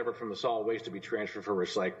and kept separate from the solid waste to be transferred for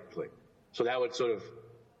recycling. So that would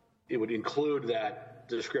it would include that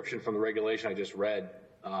description from the regulation I just read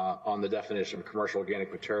on the definition of commercial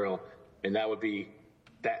organic material, and that would be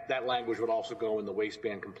that language would also go in the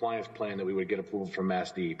waistband compliance plan that we would get approved from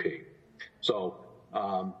Mass DEP. So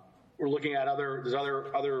we're looking at other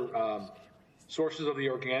sources of the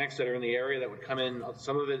organics that are in the area that would come in.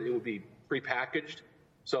 Some of it would be prepackaged,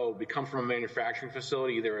 so it would come from a manufacturing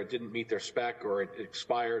facility. Either it didn't meet their spec or it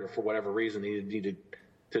expired, or for whatever reason they needed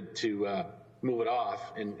to move it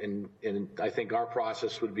off. And I think our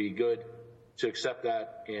process would be good to accept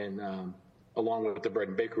that, and along with the bread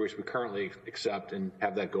and bakeries we currently accept, and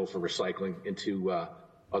have that go for recycling into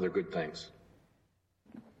other good things.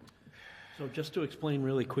 So just to explain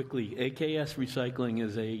really quickly, AKS Recycling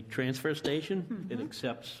is a transfer station. Mm-hmm. It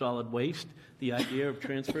accepts solid waste. The idea of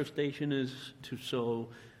transfer station is so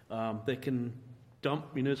they can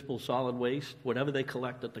dump municipal solid waste, whatever they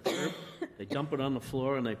collect at the curb, they dump it on the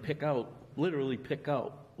floor and they literally pick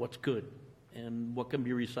out what's good and what can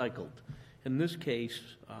be recycled. In this case,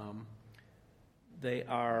 they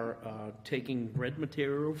are taking bread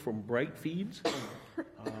material from Bright Feeds,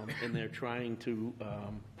 and they're trying to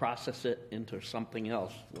process it into something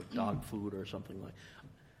else, like dog food or something like that.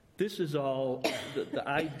 This is all, the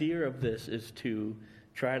idea of this is to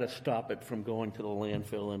try to stop it from going to the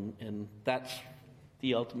landfill, and that's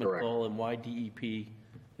the ultimate Correct. goal, and why DEP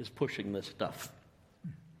is pushing this stuff.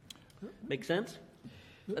 Make sense?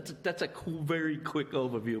 That's a cool, very quick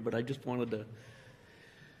overview, but I just wanted to.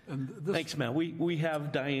 Thanks, Matt. We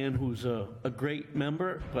have Diane, who's a great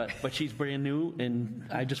member, but she's brand new, and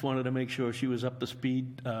I just wanted to make sure she was up to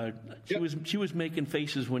speed. She was making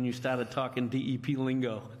faces when you started talking DEP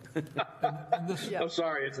lingo. I'm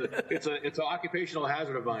sorry, it's an occupational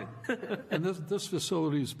hazard of mine. And this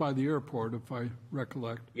facility is by the airport, if I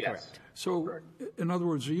recollect. Yes. Correct. So, in other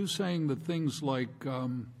words, are you saying that things like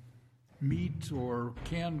meat or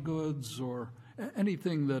canned goods or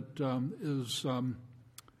anything that is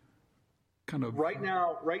kind of right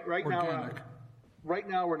now,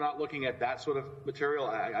 we're not looking at that sort of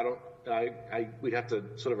material. We'd have to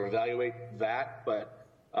sort of evaluate that, but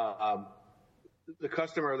the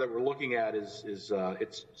customer that we're looking at is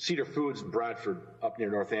it's Cedar Foods in Bradford, up near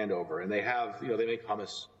North Andover, and they have they make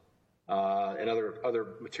hummus and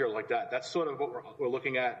other material like that. That's sort of what we're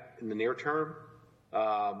looking at in the near term,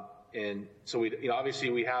 and so we obviously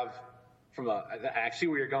we have. I see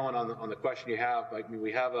where you're going on the question you have.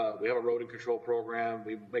 We have a rodent control program.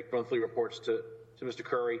 We make monthly reports to Mr.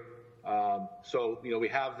 Curry. So we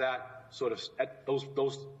have that sort of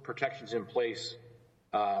those protections in place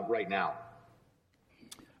right now.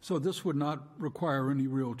 So this would not require any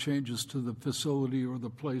real changes to the facility or the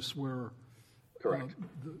place where Correct.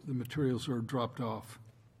 The materials are dropped off.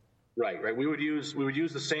 Right. We would use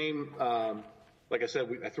the same. Like I said,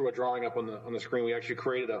 I threw a drawing up on the screen. We actually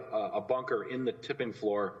created a bunker in the tipping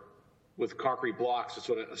floor with concrete blocks to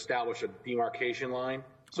sort of establish a demarcation line.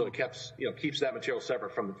 So it keeps that material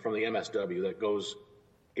separate from the MSW that goes.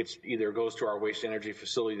 It either goes to our waste energy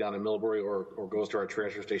facility down in Millbury or goes to our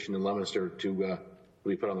transfer station in Leominster to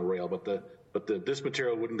be put on the rail. But this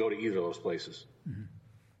material wouldn't go to either of those places.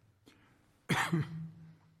 Mm-hmm.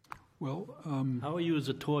 Well, how are you as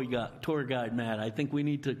a tour guide, Matt? I think we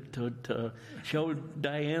need to show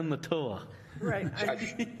Diane the tour. Right.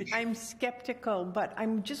 I'm skeptical, but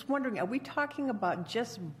I'm just wondering, are we talking about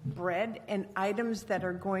just bread and items that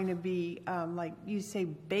are going to be, like you say,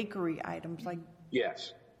 bakery items? Like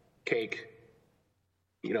Yes. Cake,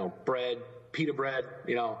 bread, pita bread,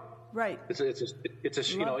 Right. It's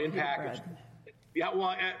a in package. Yeah,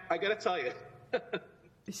 well, I got to tell you.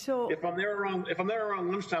 So if I'm there around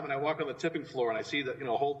lunchtime and I walk on the tipping floor and I see that a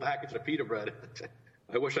whole package of pita bread,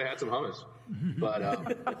 I wish I had some hummus. But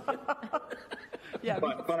Yeah,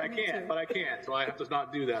 but I can't, so I have to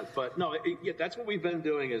not do that. But no, that's what we've been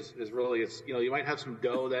doing is really, it's, you might have some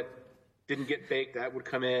dough that didn't get baked, that would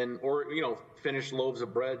come in, or, finished loaves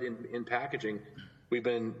of bread in packaging. We've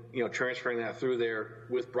been, transferring that through there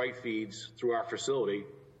with Bright Feeds through our facility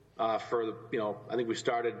for, I think we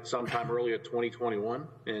started sometime early at 2021.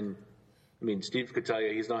 And I mean, Steve could tell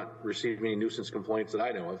you he's not received any nuisance complaints that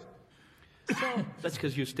I know of. So, that's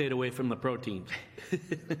because you stayed away from the proteins.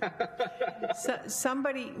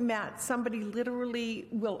 Somebody literally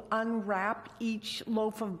will unwrap each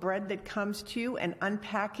loaf of bread that comes to you and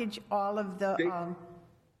unpackage all of the...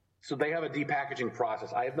 So they have a depackaging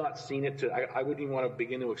process. I have not seen it. I wouldn't even want to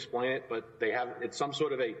begin to explain it, but they have. It's some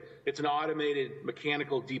sort of it's an automated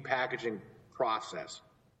mechanical depackaging process.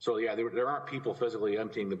 So yeah, there aren't people physically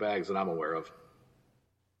emptying the bags that I'm aware of.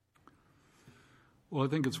 Well, I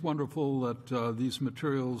think it's wonderful that these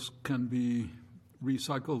materials can be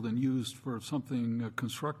recycled and used for something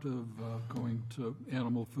constructive. Going to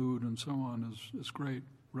animal food and so on is great,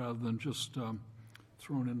 rather than just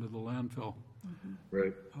thrown into the landfill. Mm-hmm.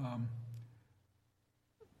 Right.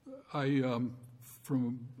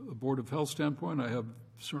 From a Board of Health standpoint, I have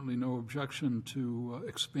certainly no objection to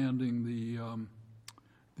expanding the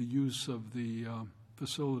use of the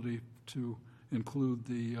facility to include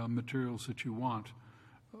the materials that you want.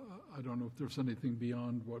 I don't know if there's anything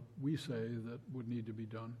beyond what we say that would need to be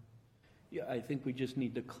done. Yeah, I think we just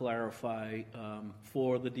need to clarify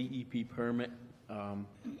for the DEP permit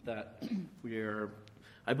that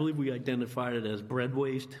I believe we identified it as bread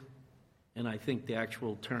waste, and I think the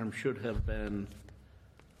actual term should have been,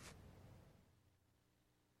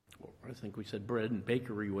 I think we said bread and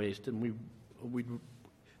bakery waste, and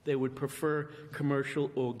they would prefer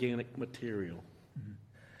commercial organic material.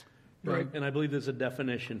 Mm-hmm. Right. And I believe there's a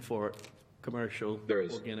definition for it, commercial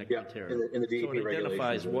organic material. In the DEP so it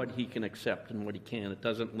identifies what he can accept and what he can't. It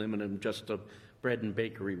doesn't limit him just to bread and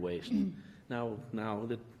bakery waste. Now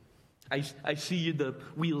that I see the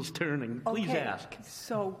wheels turning. Please ask.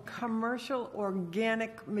 So commercial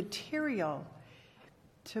organic material,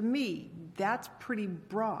 to me, that's pretty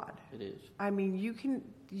broad. It is. I mean,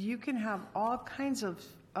 you can have all kinds of,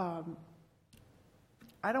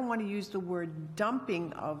 I don't want to use the word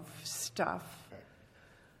dumping of stuff.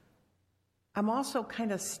 I'm also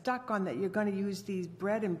kind of stuck on that you're going to use these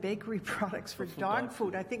bread and bakery products for dog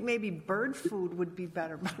food. I think maybe bird food would be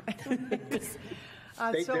better.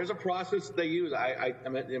 There's a process they use. I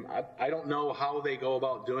don't know how they go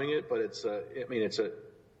about doing it, but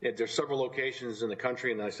there's several locations in the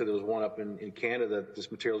country, and I said there was one up in Canada that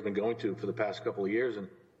this material has been going to for the past couple of years, and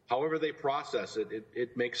however they process it,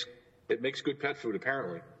 it makes good pet food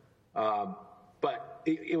apparently. But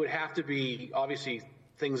it would have to be obviously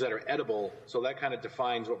things that are edible, so that kind of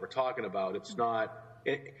defines what we're talking about. It's not,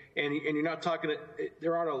 and you're not talking.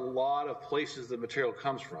 There aren't a lot of places the material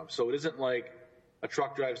comes from, so it isn't like a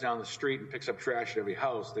truck drives down the street and picks up trash at every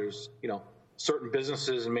house. There's, certain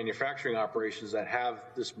businesses and manufacturing operations that have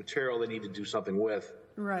this material they need to do something with.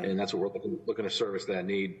 Right. And that's what we're looking to service that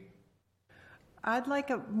need. I'd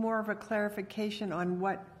like more of a clarification on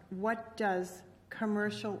what does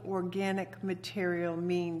commercial organic material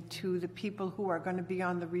mean to the people who are going to be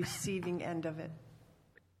on the receiving end of it?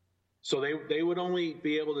 So they would only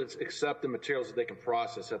be able to accept the materials that they can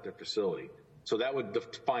process at their facility. So that would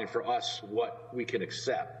define for us what we can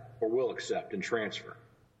accept or will accept and transfer.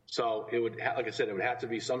 So it would, like I said, it would have to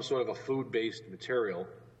be some sort of a food-based material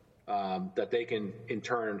that they can in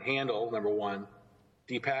turn handle, number one,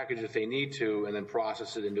 depackage if they need to, and then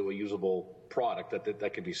process it into a usable product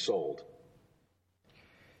that could be sold.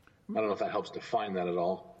 I don't know if that helps define that at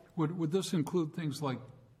all. Would this include things like,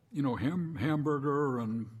 hamburger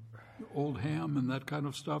and old ham and that kind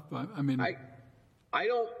of stuff? I mean,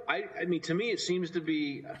 to me, it seems to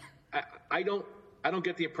be. I don't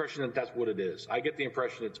get the impression that that's what it is. I get the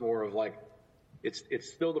impression it's more of like, it's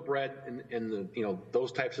still the bread and the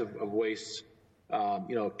those types of wastes.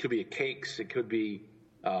 It could be cakes. It could be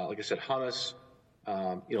like I said, hummus.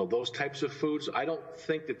 Those types of foods. I don't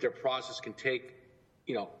think that their process can take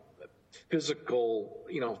physical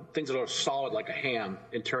things that are solid like a ham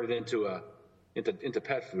and turn it into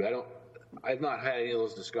pet food. I've not had any of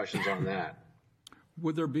those discussions on that.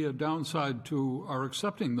 Would there be a downside to our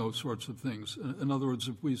accepting those sorts of things? In other words,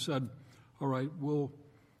 if we said, all right, we'll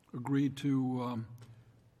agree to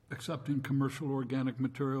accepting commercial organic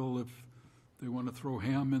material, if they want to throw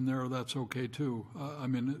ham in there, that's okay too.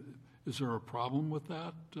 Is there a problem with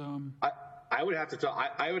that? I would have to tell.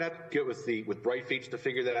 I would have to get with Bright Feeds to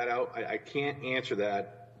figure that out. I can't answer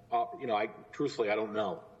that. Truthfully, I don't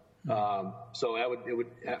know. So it would.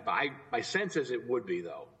 My sense is it would be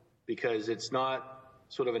though, because it's not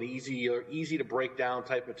sort of an easy to break down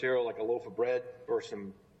type material like a loaf of bread or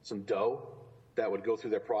some dough that would go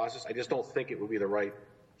through their process. I just don't think it would be the right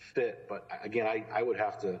fit. But again, I would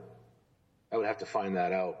have to find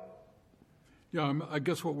that out. Yeah, I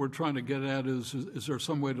guess what we're trying to get at is there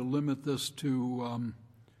some way to limit this to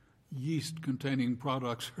yeast-containing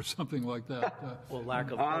products or something like that? Or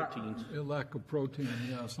lack of proteins. A lack of protein,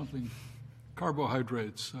 yeah, something,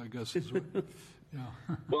 carbohydrates, I guess is what, yeah.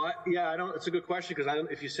 Well, I don't. It's a good question because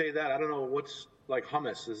if you say that, I don't know what's like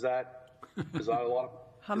hummus. Is that a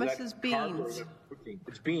lot? Hummus is beans.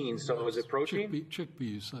 It's beans. So is it protein?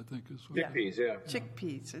 Chickpeas, I think is what. Chickpeas, yeah.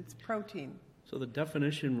 Chickpeas. It's protein. So the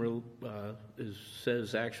definition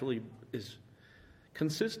says actually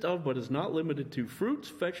consists of but is not limited to fruits,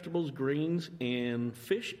 vegetables, grains, and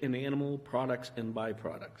fish and animal products and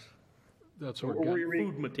byproducts. That's organic.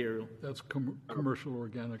 Food material. That's commercial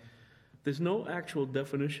organic. There's no actual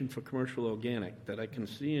definition for commercial organic that I can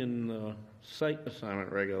see in site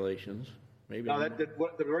assignment regulations. Maybe no, the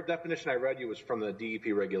word definition I read you was from the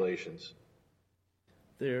DEP regulations.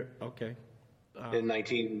 Okay. In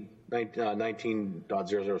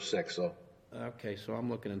 19.006, so. Okay, so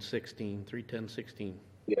I'm looking at 310.16.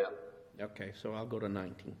 Yeah. Okay, so I'll go to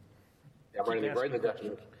 19. Yeah, right in the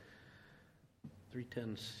definition.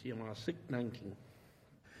 19.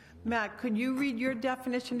 Matt, could you read your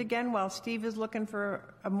definition again while Steve is looking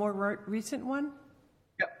for a more recent one?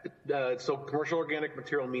 Yeah, so commercial organic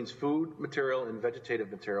material means food material and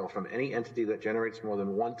vegetative material from any entity that generates more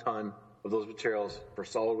than 1 ton of those materials for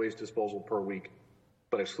solid waste disposal per week,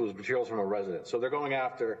 but excludes materials from a resident. So they're going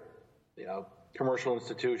after, commercial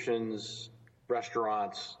institutions,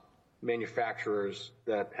 restaurants, manufacturers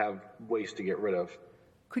that have waste to get rid of.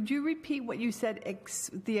 Could you repeat what you said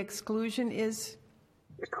the exclusion is?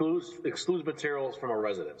 Excludes materials from a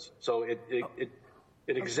residence. So it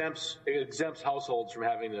exempts households from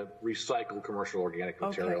having to recycle commercial organic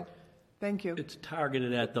material. Okay. Thank you. It's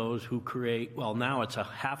targeted at those who create, well, now it's a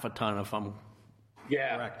half a ton if I'm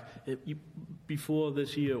correct. Before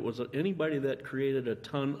this year, it was anybody that created a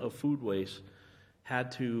ton of food waste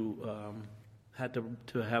had to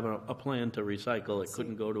have a plan to recycle. It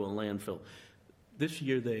couldn't go to a landfill. This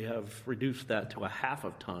year they have reduced that to a half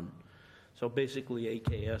a ton. So basically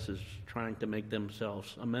AKS is trying to make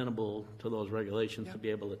themselves amenable to those regulations to be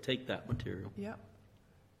able to take that material. Yep.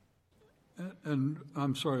 And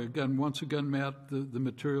I'm sorry, once again, Matt, the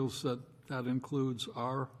materials that includes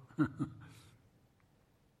are?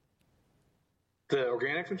 The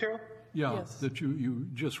organic material? Yeah, yes. That you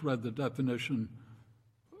just read the definition.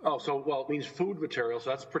 Oh, it means food material, so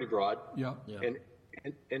that's pretty broad. Yeah.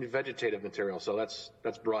 And vegetative material, so that's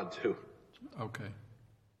broad too. Okay.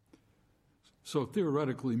 So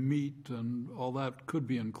theoretically, meat and all that could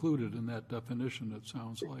be included in that definition, it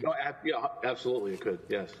sounds like. Oh, yeah, absolutely, it could,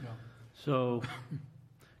 yes. Yeah. So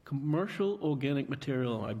commercial organic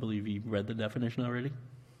material, I believe you read the definition already?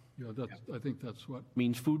 Yeah, I think that's what.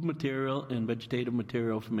 Means food material and vegetative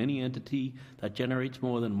material from any entity that generates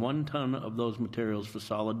more than 1 ton of those materials for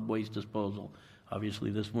solid waste disposal.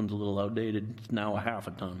 Obviously, this one's a little outdated. It's now a half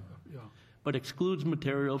a ton. Yeah. But excludes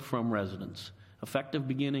material from residents. Effective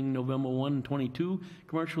beginning November 1, 22,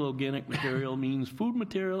 commercial organic material means food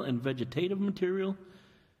material and vegetative material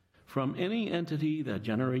from any entity that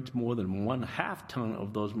generates more than 1/2 ton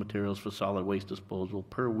of those materials for solid waste disposal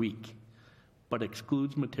per week, but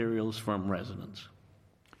excludes materials from residents.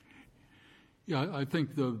 Yeah, I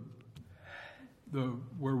think the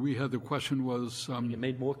where we had the question was You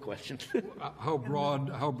made more questions. how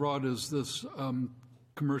broad is this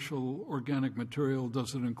commercial organic material?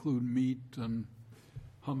 Does it include meat and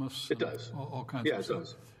hummus? It does. All kinds of stuff. Yeah, it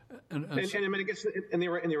does. And I mean, I guess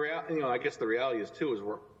I guess the reality is too is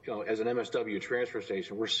we're as an MSW transfer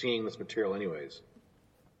station, we're seeing this material anyways.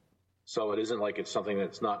 So it isn't like it's something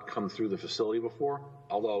that's not come through the facility before,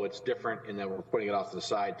 although it's different in that we're putting it off to the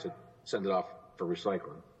side to send it off for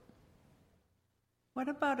recycling. What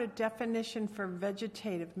about a definition for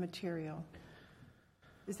vegetative material?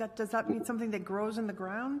 Does that mean something that grows in the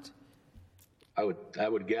ground? I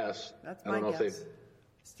would guess. That's I my don't know guess.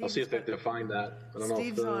 I'll see if they define that. I don't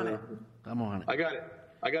Steve's know if on it. I'm on it. I got it.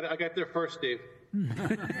 I got there first, Steve.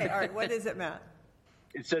 Okay, all right, what is it, Matt?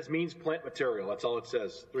 It says means plant material. That's all it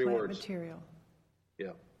says. 3 words. Plant material.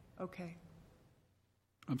 Yeah. Okay.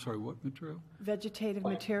 I'm sorry, what material? Vegetative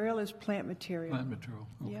material is plant material. Plant material,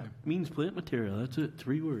 okay. Yeah. Means plant material. That's it.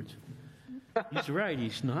 3 words. He's right.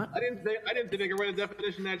 He's not. I didn't think I could write a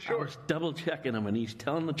definition that I short. was double checking him, and he's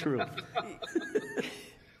telling the truth.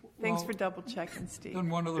 Thanks for double checking, Steve. Then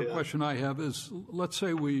one other question I have is, let's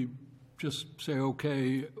say we just say,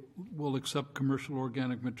 okay, we'll accept commercial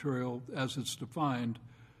organic material as it's defined,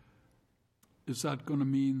 is that going to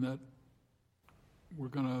mean that we're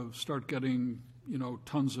going to start getting,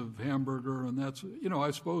 tons of hamburger and that's,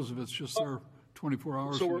 I suppose if it's just there 24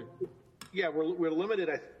 hours. So we're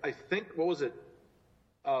limited, I think, what was it?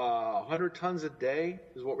 100 tons a day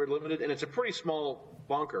is what we're limited, and it's a pretty small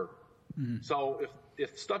bunker. Mm-hmm. So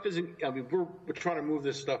if stuff isn't, we're trying to move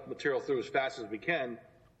this material through as fast as we can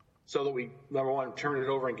so that we, number one, turn it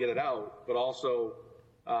over and get it out, but also,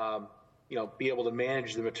 be able to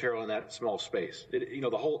manage the material in that small space. The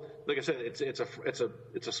whole, like I said,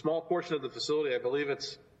 it's a small portion of the facility. I believe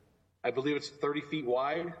it's 30 feet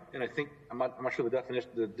wide, and I think I'm not sure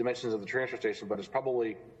the dimensions of the transfer station, but it's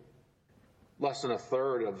probably less than a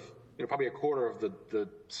third of, probably a quarter of the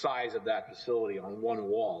size of that facility on one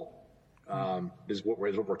wall is what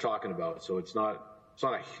we're talking about. So it's not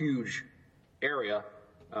a huge area.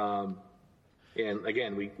 And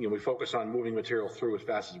again, we focus on moving material through as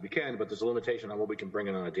fast as we can, but there's a limitation on what we can bring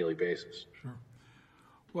in on a daily basis. Sure.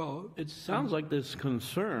 Well, it sounds like there's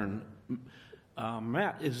concern.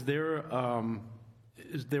 Matt, is there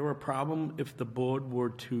a problem if the board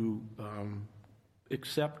were to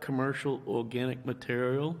accept commercial organic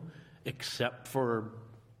material except for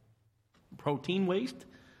protein waste?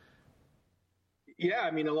 Yeah,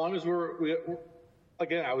 as long as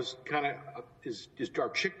again, I was kind of is our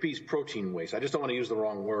chickpeas protein waste. I just don't want to use the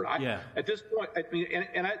wrong word. At this point, that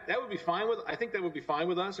would be fine with. I think that would be fine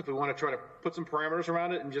with us if we want to try to put some parameters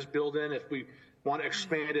around it and just build in. If we want to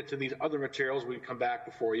expand it to these other materials, we come back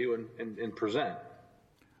before you and present.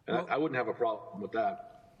 And I wouldn't have a problem with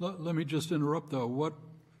that. Let me just interrupt, though.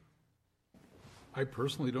 I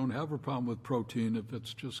personally don't have a problem with protein if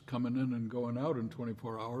it's just coming in and going out in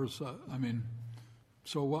 24 hours.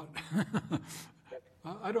 So what?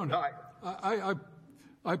 I don't.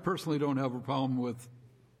 I personally don't have a problem with.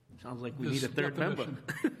 Sounds like we need a third member.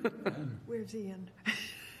 Where's Ian?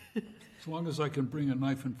 As long as I can bring a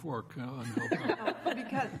knife and fork and help out.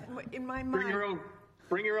 Because in my mind,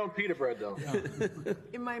 bring your own pita bread, though. Yeah.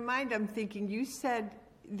 In my mind, I'm thinking you said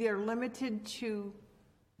they're limited to.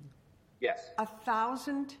 Yes.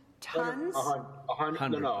 1,000 tons.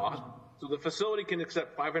 100. No. So the facility can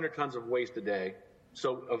accept 500 tons of waste a day.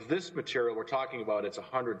 So of this material we're talking about, it's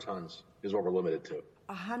 100 tons is what we're limited to.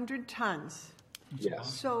 100 tons.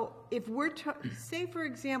 Yes. So if we're say, for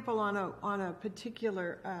example, on a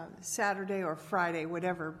particular Saturday or Friday,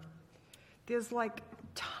 whatever, there's like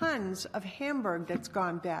tons of Hamburg that's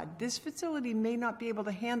gone bad. This facility may not be able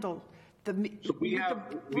to handle the. So we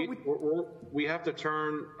have to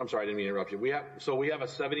turn. I'm sorry, I didn't mean to interrupt you. We have a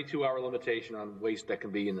 72-hour limitation on waste that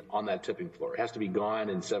can be on that tipping floor. It has to be gone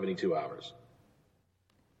in 72 hours.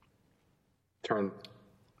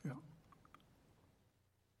 Yeah.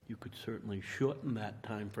 You could certainly shorten that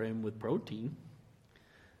time frame with protein.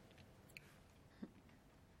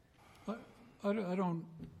 I don't.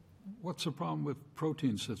 What's the problem with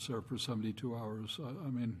protein sits there for 72 hours?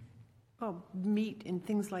 Well, meat and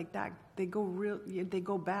things like that, they go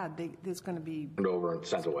bad. There's going to be over and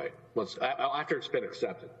sent away after it's been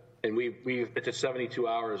accepted. And it's at 72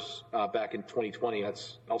 hours back in 2020.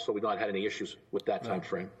 That's also we've not had any issues with that time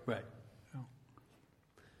frame. Right.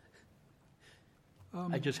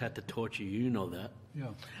 I just had to torture you. You know that.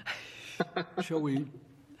 Yeah. Shall we?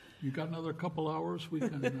 You got another couple hours? We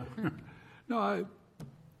can. No,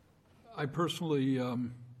 I personally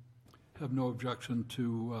have no objection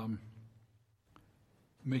to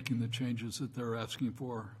making the changes that they're asking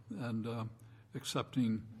for and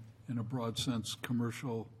accepting, in a broad sense,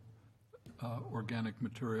 commercial organic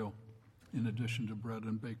material in addition to bread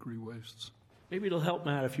and bakery wastes. Maybe it'll help,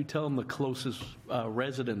 Matt, if you tell them the closest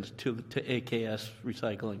residents to AKS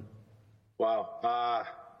Recycling. Wow.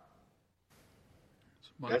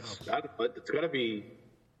 It's got to be,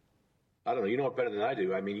 I don't know, you know it better than I do.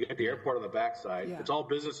 You got the airport on the backside. Yeah. It's all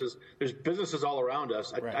businesses. There's businesses all around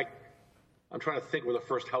us. Right. I'm trying to think where the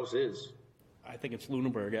first house is. I think it's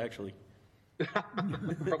Lunenburg, actually.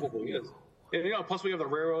 Probably is. And, plus we have the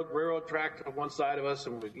railroad track on one side of us,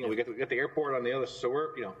 and we get the airport on the other. So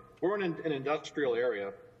we're in an industrial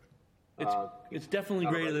area. It's definitely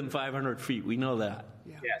greater than 500 feet. We know that.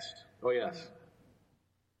 Yeah. Yes. Oh, yes.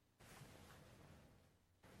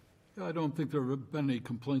 I don't think there have been any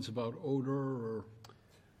complaints about odor or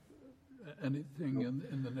anything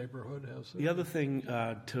in the neighborhood. Has there? The other thing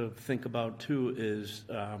to think about, too, is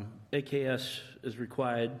AKS is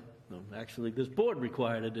required. Actually, this board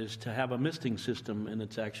required it, is to have a misting system, and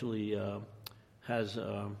it's actually has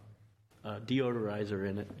a deodorizer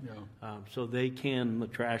in it. Yeah. So they can, the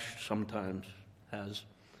trash sometimes has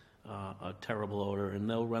a terrible odor, and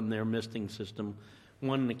they'll run their misting system,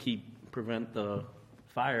 one, to prevent the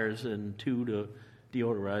fires, and two, to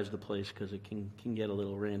deodorize the place because it can get a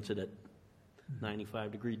little rancid at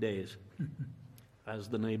 95-degree days, as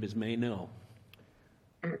the neighbors may know.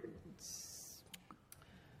 It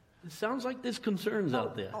sounds like there's concerns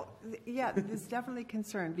out there. Yeah, there's definitely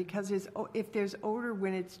concern, because if there's odor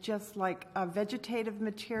when it's just like a vegetative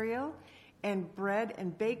material and bread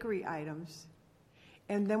and bakery items,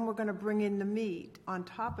 and then we're going to bring in the meat on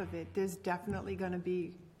top of it, there's definitely going to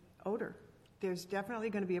be odor. There's definitely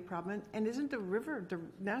going to be a problem. And isn't the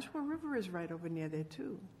Nashua River is right over near there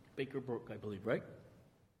too? Baker Brook, I believe, right?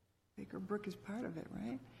 Baker Brook is part of it,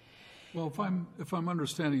 right? Well, if I'm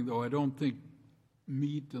understanding, though, I don't think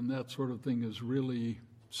meat and that sort of thing is really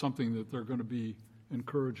something that they're going to be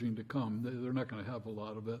encouraging to come. They're not going to have a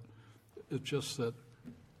lot of it. It's just that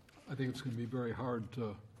I think it's going to be very hard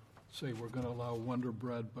to say we're going to allow Wonder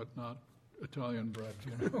Bread but not Italian bread,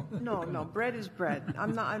 you know? No, bread is bread.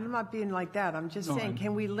 I'm not being like that. I'm just saying,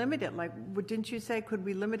 can we limit it? Like, didn't you say, could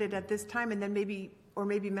we limit it at this time, and then maybe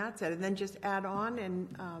Matt said, and then just add on and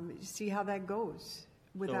see how that goes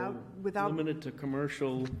without limited to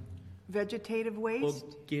commercial vegetative waste?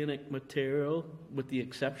 Organic material, with the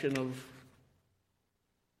exception of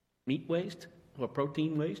meat waste or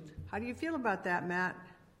protein waste? How do you feel about that, Matt?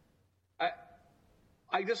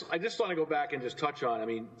 I just want to go back and just touch on. I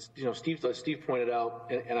mean, Steve pointed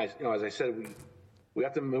out, and I, as I said, we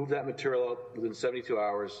have to move that material out within 72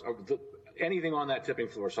 hours. Anything on that tipping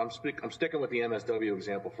floor. So I'm sticking with the MSW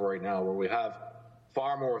example for right now, where we have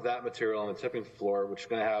far more of that material on the tipping floor, which is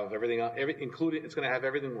going to have everything, including, it's going to have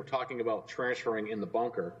everything we're talking about transferring in the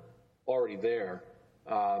bunker already there.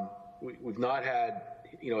 We've not had,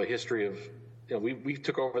 a history of, we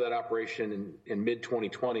took over that operation in mid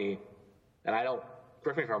 2020, and I don't.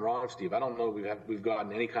 Correct me if I'm wrong, Steve. I don't know we've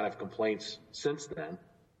gotten any kind of complaints since then.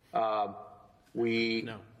 We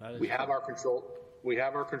have our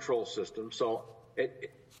control system. So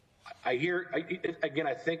I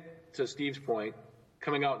think to Steve's point,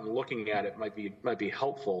 coming out and looking at it might be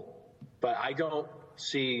helpful, but I don't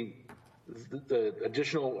see the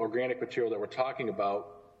additional organic material that we're talking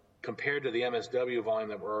about compared to the MSW volume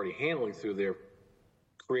that we're already handling through there,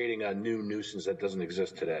 creating a new nuisance that doesn't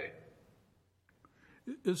exist today.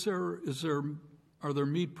 Are there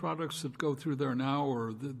meat products that go through there now,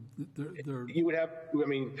 or you would have? I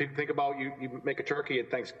mean, think about you make a turkey at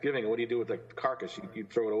Thanksgiving. What do you do with the carcass? You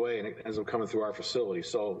throw it away, and it ends up coming through our facility.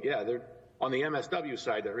 So yeah, on the MSW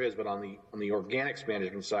side there is, but on the organics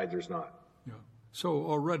management side there's not. Yeah. So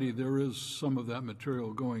already there is some of that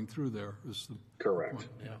material going through there. Correct. Point.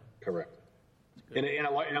 Yeah. Correct. In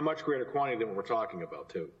a much greater quantity than what we're talking about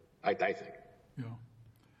too. I think. Yeah.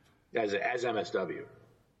 As MSW.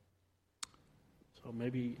 So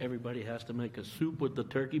maybe everybody has to make a soup with the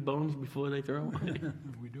turkey bones before they throw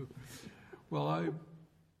them. We do. Well,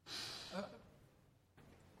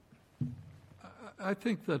 I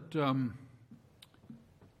think that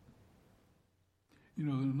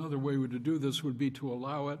another way to do this would be to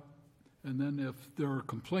allow it, and then if there are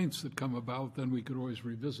complaints that come about, then we could always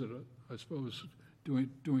revisit it. I suppose doing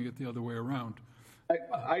it the other way around.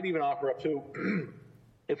 I'd even offer up too.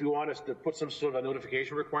 If you want us to put some sort of a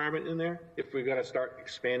notification requirement in there, if we're going to start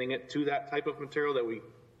expanding it to that type of material, that we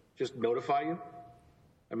just notify you,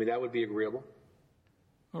 I mean, that would be agreeable.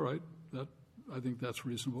 All right. I think that's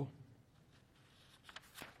reasonable.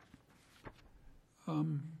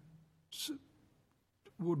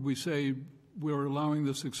 Would we say we're allowing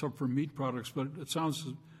this except for meat products, but it sounds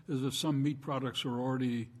as if some meat products are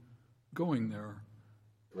already going there.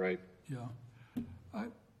 Right. Yeah.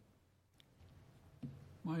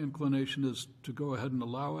 My inclination is to go ahead and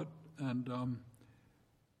allow it, and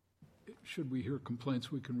should we hear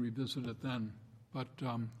complaints, we can revisit it then. But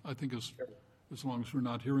I think as long as we're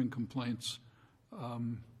not hearing complaints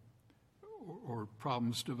or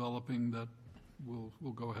problems developing, that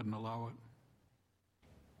we'll go ahead and allow it.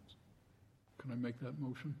 Can I make that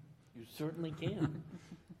motion? You certainly can.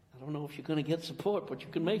 I don't know if you're going to get support, but you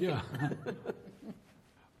can make it.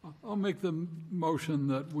 I'll make the motion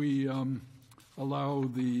that we allow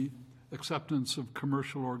the acceptance of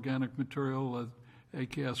commercial organic material at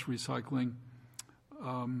AKS Recycling,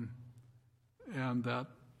 and that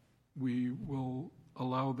we will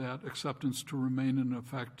allow that acceptance to remain in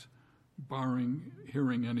effect, barring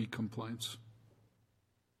hearing any complaints.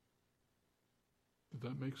 Did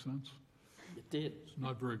that make sense? It did. It's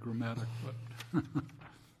not very grammatic, but...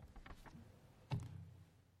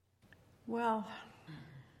 Well...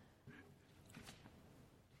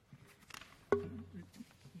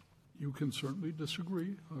 You can certainly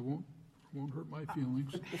disagree. I won't Won't hurt my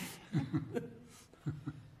feelings.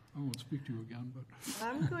 I won't speak to you again, but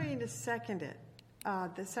I'm going to second it,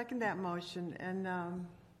 second that motion, and,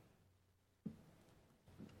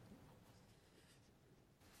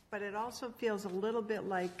 but it also feels a little bit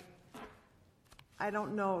like, I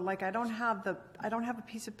don't know, like I don't have a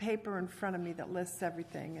piece of paper in front of me that lists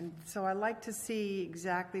everything, and so I like to see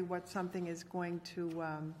exactly what something is going to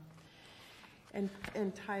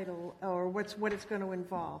entitle, or what it's going to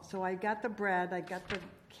involve. So I got the bread, I got the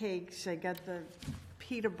cakes, I got the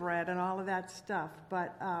pita bread and all of that stuff,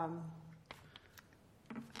 but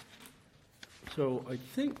So I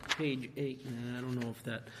think page 8, I don't know if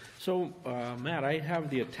that, so Matt, I have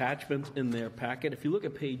the attachments in their packet. If you look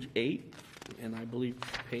at page 8, and I believe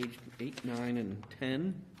page 8, 9, and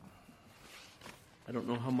 10, I don't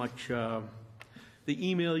know how much, the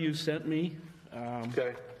email you sent me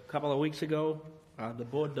Okay. a couple of weeks ago, the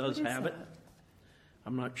board does What is have it. that?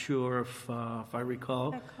 I'm not sure if I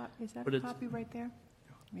recall. Is that But a it's- copy right there?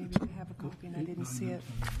 Maybe I have a copy and I didn't see it.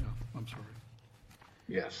 yeah, I'm sorry.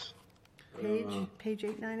 Yes. Page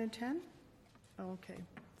 8, 9, and 10? Oh, okay,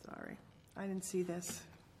 sorry. I didn't see this.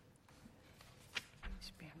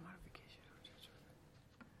 Span modification.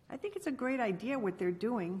 I think it's a great idea what they're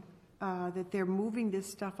doing, that they're moving this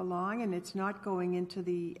stuff along and it's not going into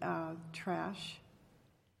the trash.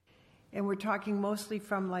 And we're talking mostly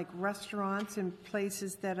from like restaurants and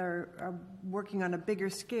places that are working on a bigger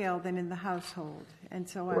scale than in the household. And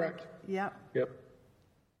so Correct. Yep, Yep.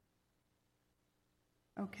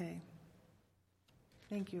 okay.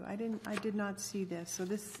 Thank you. I did not see this. So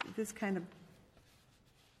this kind of,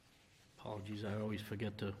 Apologies, I always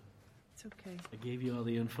forget to, it's okay. I gave you all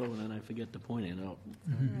the info and then I forget to point it out.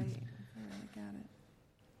 All right, I got it.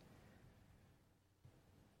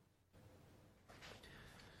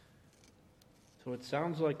 So it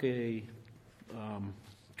sounds like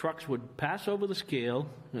trucks would pass over the scale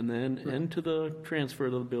and then into the transfer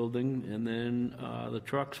of the building, and then the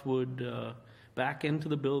trucks would back into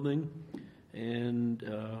the building and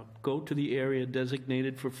go to the area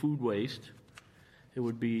designated for food waste. It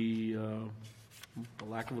would be, for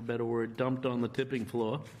lack of a better word, dumped on the tipping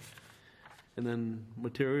floor, and then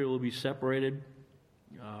material will be separated.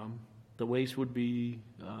 The waste would be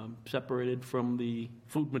separated from the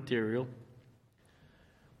food material.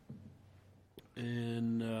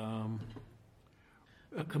 And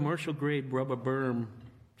a commercial-grade rubber berm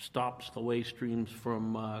stops the waste streams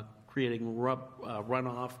from creating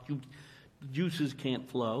runoff. Juices can't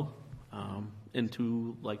flow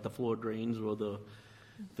into like the floor drains or the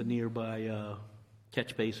nearby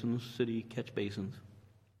catch basins, city catch basins.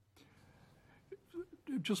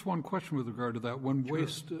 Just one question with regard to that. When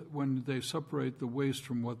when they separate the waste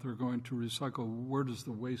from what they're going to recycle, where does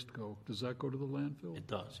the waste go? Does that go to the landfill? It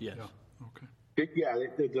does, yes. Yeah, okay. Yeah,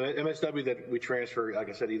 the MSW that we transfer, like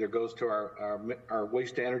I said, either goes to our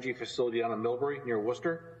waste to energy facility down in Millbury near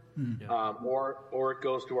Worcester, or it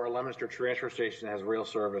goes to our Leominster transfer station that has rail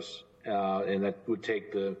service, and that would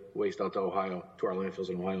take the waste out to Ohio, to our landfills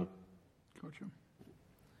in Ohio. Gotcha.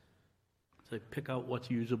 So they pick out what's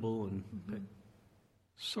usable and pick.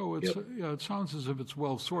 So it's, yeah, it sounds as if it's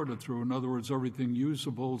well sorted through. In other words, everything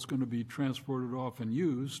usable is going to be transported off and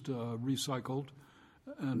used, recycled,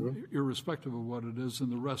 and irrespective of what it is,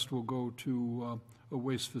 and the rest will go to a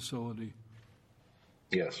waste facility.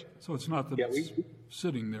 Yes. So it's not that it's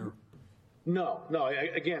sitting there. No.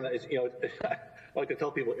 Again, it's, I like to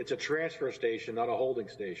tell people it's a transfer station, not a holding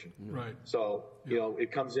station. Right. So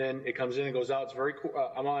it comes in and goes out. It's very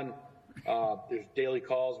cool. I'm on. There's daily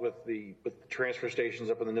calls with the transfer stations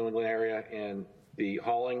up in the New England area and the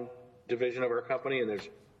hauling division of our company, and there's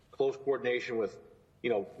close coordination with,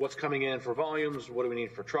 what's coming in for volumes, what do we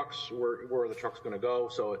need for trucks, where are the trucks going to go.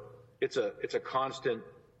 So it's a constant.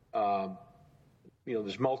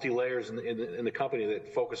 There's multi-layers in the company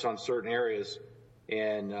that focus on certain areas,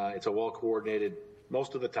 and it's a well-coordinated.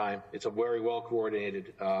 Most of the time, it's a very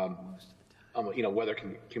well-coordinated. Weather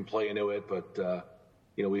can play into it, but.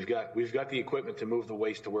 We've got the equipment to move the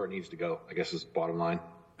waste to where it needs to go, I guess is the bottom line.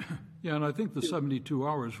 Yeah, and I think the 72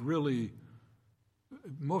 hours really,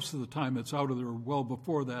 most of the time it's out of there well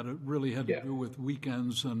before that. It really had to do with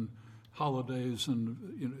weekends and holidays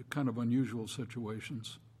and kind of unusual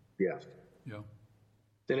situations. Yes. Yeah.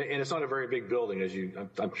 And it's not a very big building, as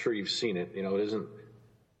I'm sure you've seen it. It isn't. Right.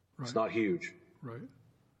 It's not huge. Right.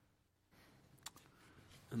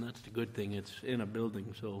 And that's the good thing, it's in a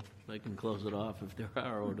building, so they can close it off if there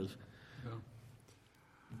are orders. Yeah.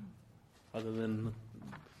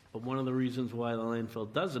 But one of the reasons why the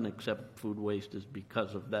landfill doesn't accept food waste is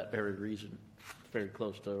because of that very reason. It's very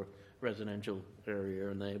close to a residential area,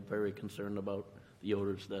 and they're very concerned about the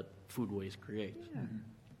odors that food waste creates. Yeah.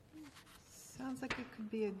 Sounds like it could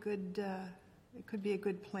be a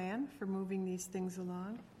good plan for moving these things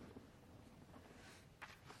along.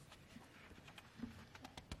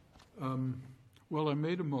 Well, I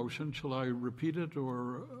made a motion. Shall I repeat it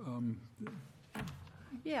or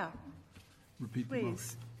Yeah, repeat the motion?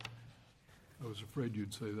 please. I was afraid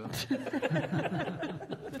you'd say that. Let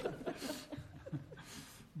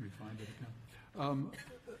me find it again.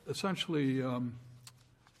 Essentially,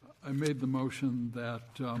 I made the motion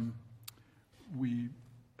that we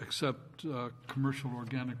accept commercial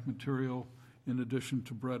organic material in addition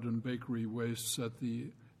to bread and bakery wastes at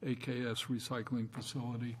the AKS recycling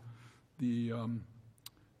facility.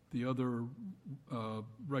 The other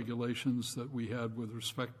regulations that we had with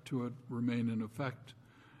respect to it remain in effect,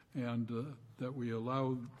 and that we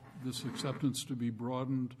allow this acceptance to be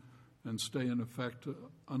broadened and stay in effect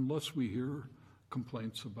unless we hear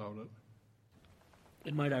complaints about it.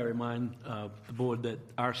 And might I remind the board that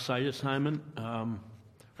our site assignment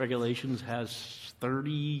regulations has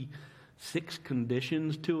 36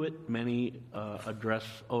 conditions to it. Many address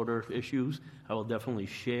odor issues. I will definitely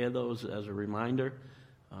share those as a reminder.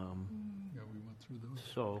 Yeah, we went through those.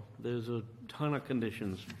 So there's a ton of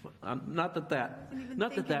conditions. Not that even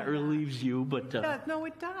not that thinking that of that. relieves you, but Yeah, no,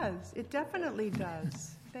 it does. It definitely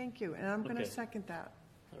does. Thank you, and I'm going to Okay. second that.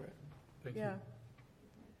 all right. Thank you. Yeah.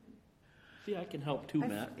 See, I can help too,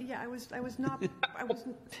 Matt. Yeah, I was not, I was,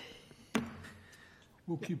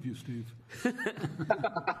 We'll keep you, Steve.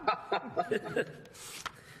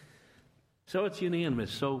 So it's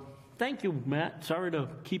unanimous. So thank you, Matt. Sorry to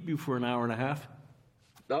keep you for an hour and a half.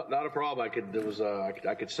 No, not a problem. I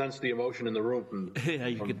could sense the emotion in the room from Yeah,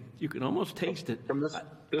 you can almost taste it. from this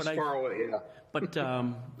But I- far away. Yeah. But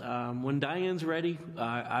when Diane's ready,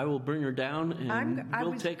 I will bring her down, and I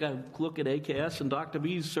we'll was- take a look at AKS, and Dr.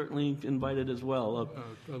 B's certainly invited as well.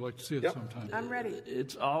 I'd like to see it Yep. sometime. I'm ready.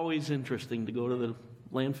 It's always interesting to go to the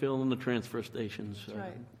landfill and the transfer stations.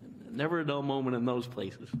 right. Never a dull moment in those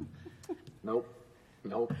places. Nope.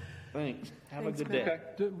 Thanks. Have Thanks, a good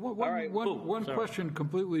Matt. day. Okay. One All right. one Sorry. question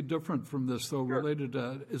completely different from this, though, related to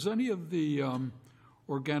that. Is any of the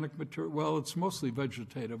organic material, well, it's mostly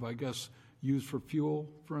vegetative, I guess, used for fuel,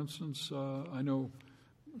 for instance? I know,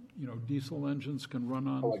 diesel engines can run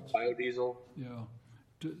on, Like biodiesel? yeah.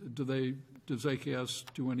 Does AKS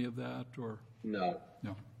do any of that, or? No.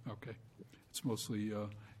 No, okay. It's mostly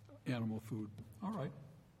animal food. All right.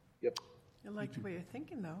 Yep. I like the way you're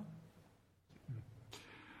thinking, though.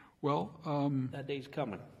 Well, That day's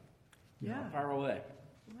coming. Yeah, Far away.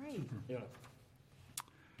 right. Yeah.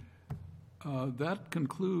 that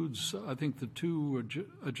concludes, I think, the two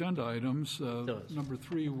agenda items. does. Number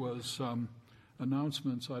 3 was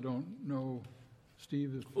announcements. I don't know,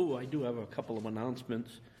 Steve, if... Oh, I do have a couple of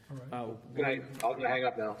announcements. All right. Good night. I'm going to hang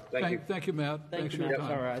up now. Thank you. Thank you, Matt. Thank Thanks you, for your Matt.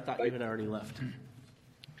 time. Sorry, I thought you had already left.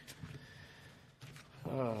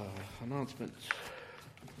 Announcements.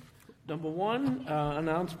 Number one,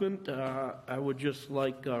 announcement, I would just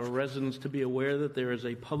like residents to be aware that there is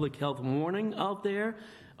a public health warning out there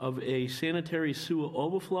of a sanitary sewer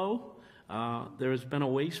overflow. There has been a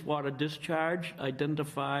wastewater discharge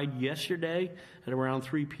identified yesterday at around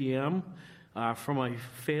 3 p.m. From a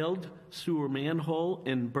failed sewer manhole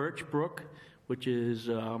in Birch Brook, which is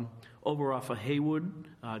over off of Haywood,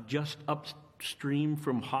 just upstream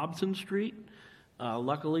from Hobson Street.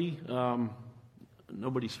 Luckily,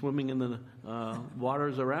 nobody's swimming in the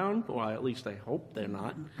waters around, or at least I hope they're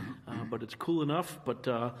not, but it's cool enough. But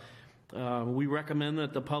we recommend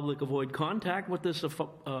that the public avoid contact with this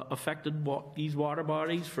affected these water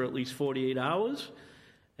bodies for at least 48 hours,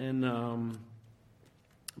 and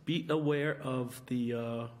be aware of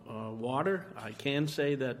the water. I can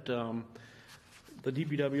say that the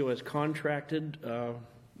DPW has contracted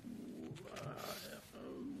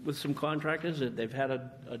with some contractors that they've had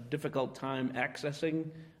a difficult time accessing.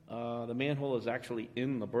 The manhole is actually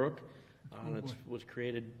in the brook. It was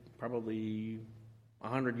created probably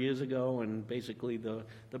 100 years ago, and basically the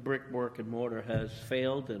brickwork and mortar has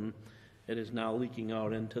failed, and it is now leaking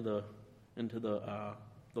out into the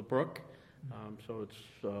brook. So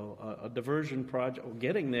it's a diversion project. Well,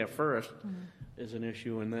 getting there first is an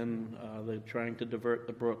issue, and then they're trying to divert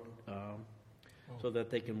the brook so that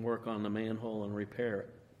they can work on the manhole and repair it.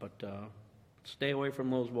 But stay away from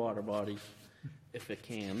those water bodies if it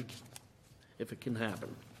can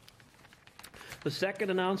happen. The second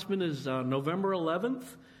announcement is November 11th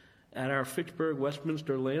at our Fitchburg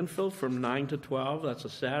Westminster landfill from 9 to 12. That's a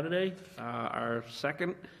Saturday. Our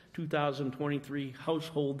second 2023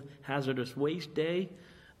 Household Hazardous Waste Day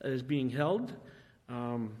is being held.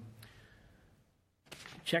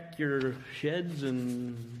 check your sheds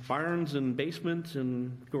and barns and basements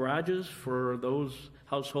and garages for those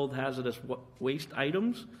household hazardous waste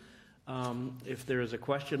items. If there is a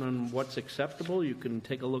question on what's acceptable, you can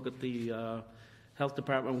take a look at the Health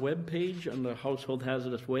Department webpage under household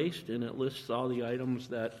hazardous waste, and it lists all the items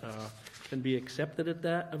that can be accepted at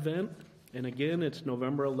that event. And again, it's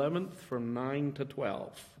November 11th from 9 to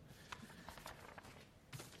 12.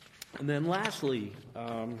 And then lastly,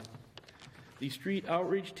 the street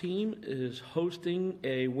outreach team is hosting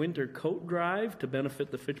a winter coat drive to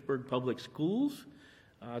benefit the Fitchburg Public Schools.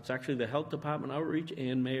 It's actually the Health Department outreach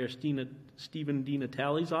and Mayor Stephen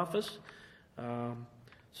DiNatale's office.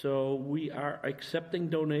 So we are accepting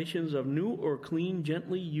donations of new or clean,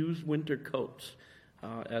 gently used winter coats.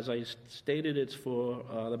 As I stated, it's for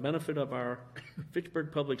the benefit of our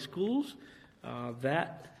Fitchburg Public Schools.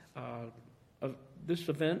 This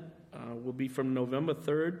event will be from November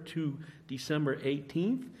 3rd to December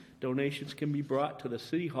 18th. Donations can be brought to the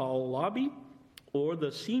City Hall lobby or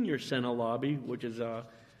the Senior Center lobby, which is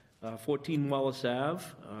 14 Wallace Ave,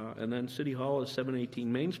 and then City Hall is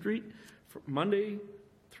 718 Main Street, Monday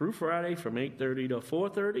through Friday from 8:30 to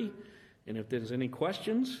 4:30. And if there's any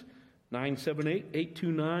questions,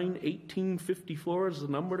 978-829-1854 is the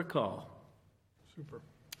number to call. Super.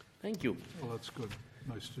 Thank you. Well, that's good.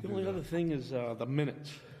 Nice to do The only that. other thing is the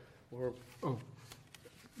minutes.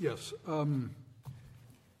 Yes. You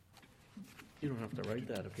don't have to write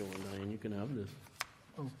that if you want, Diane. You can have this.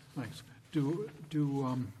 Oh, thanks.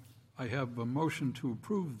 I have a motion to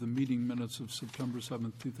approve the meeting minutes of September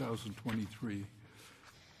 7th, 2023.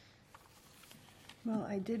 Well,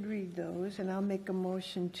 I did read those, and I'll make a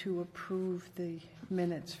motion to approve the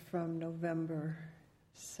minutes from November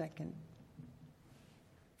 2nd.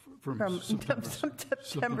 From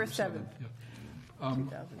September 7th. Yeah.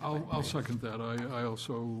 I'll second that. I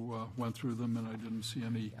also went through them, and I didn't see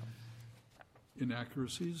any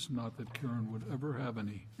inaccuracies, not that Karen would ever have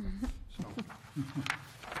any. So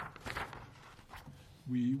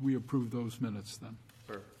we approve those minutes then.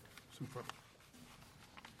 Sure. Super.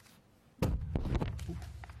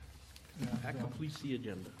 That completes the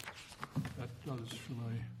agenda. That does. Shall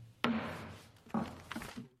I?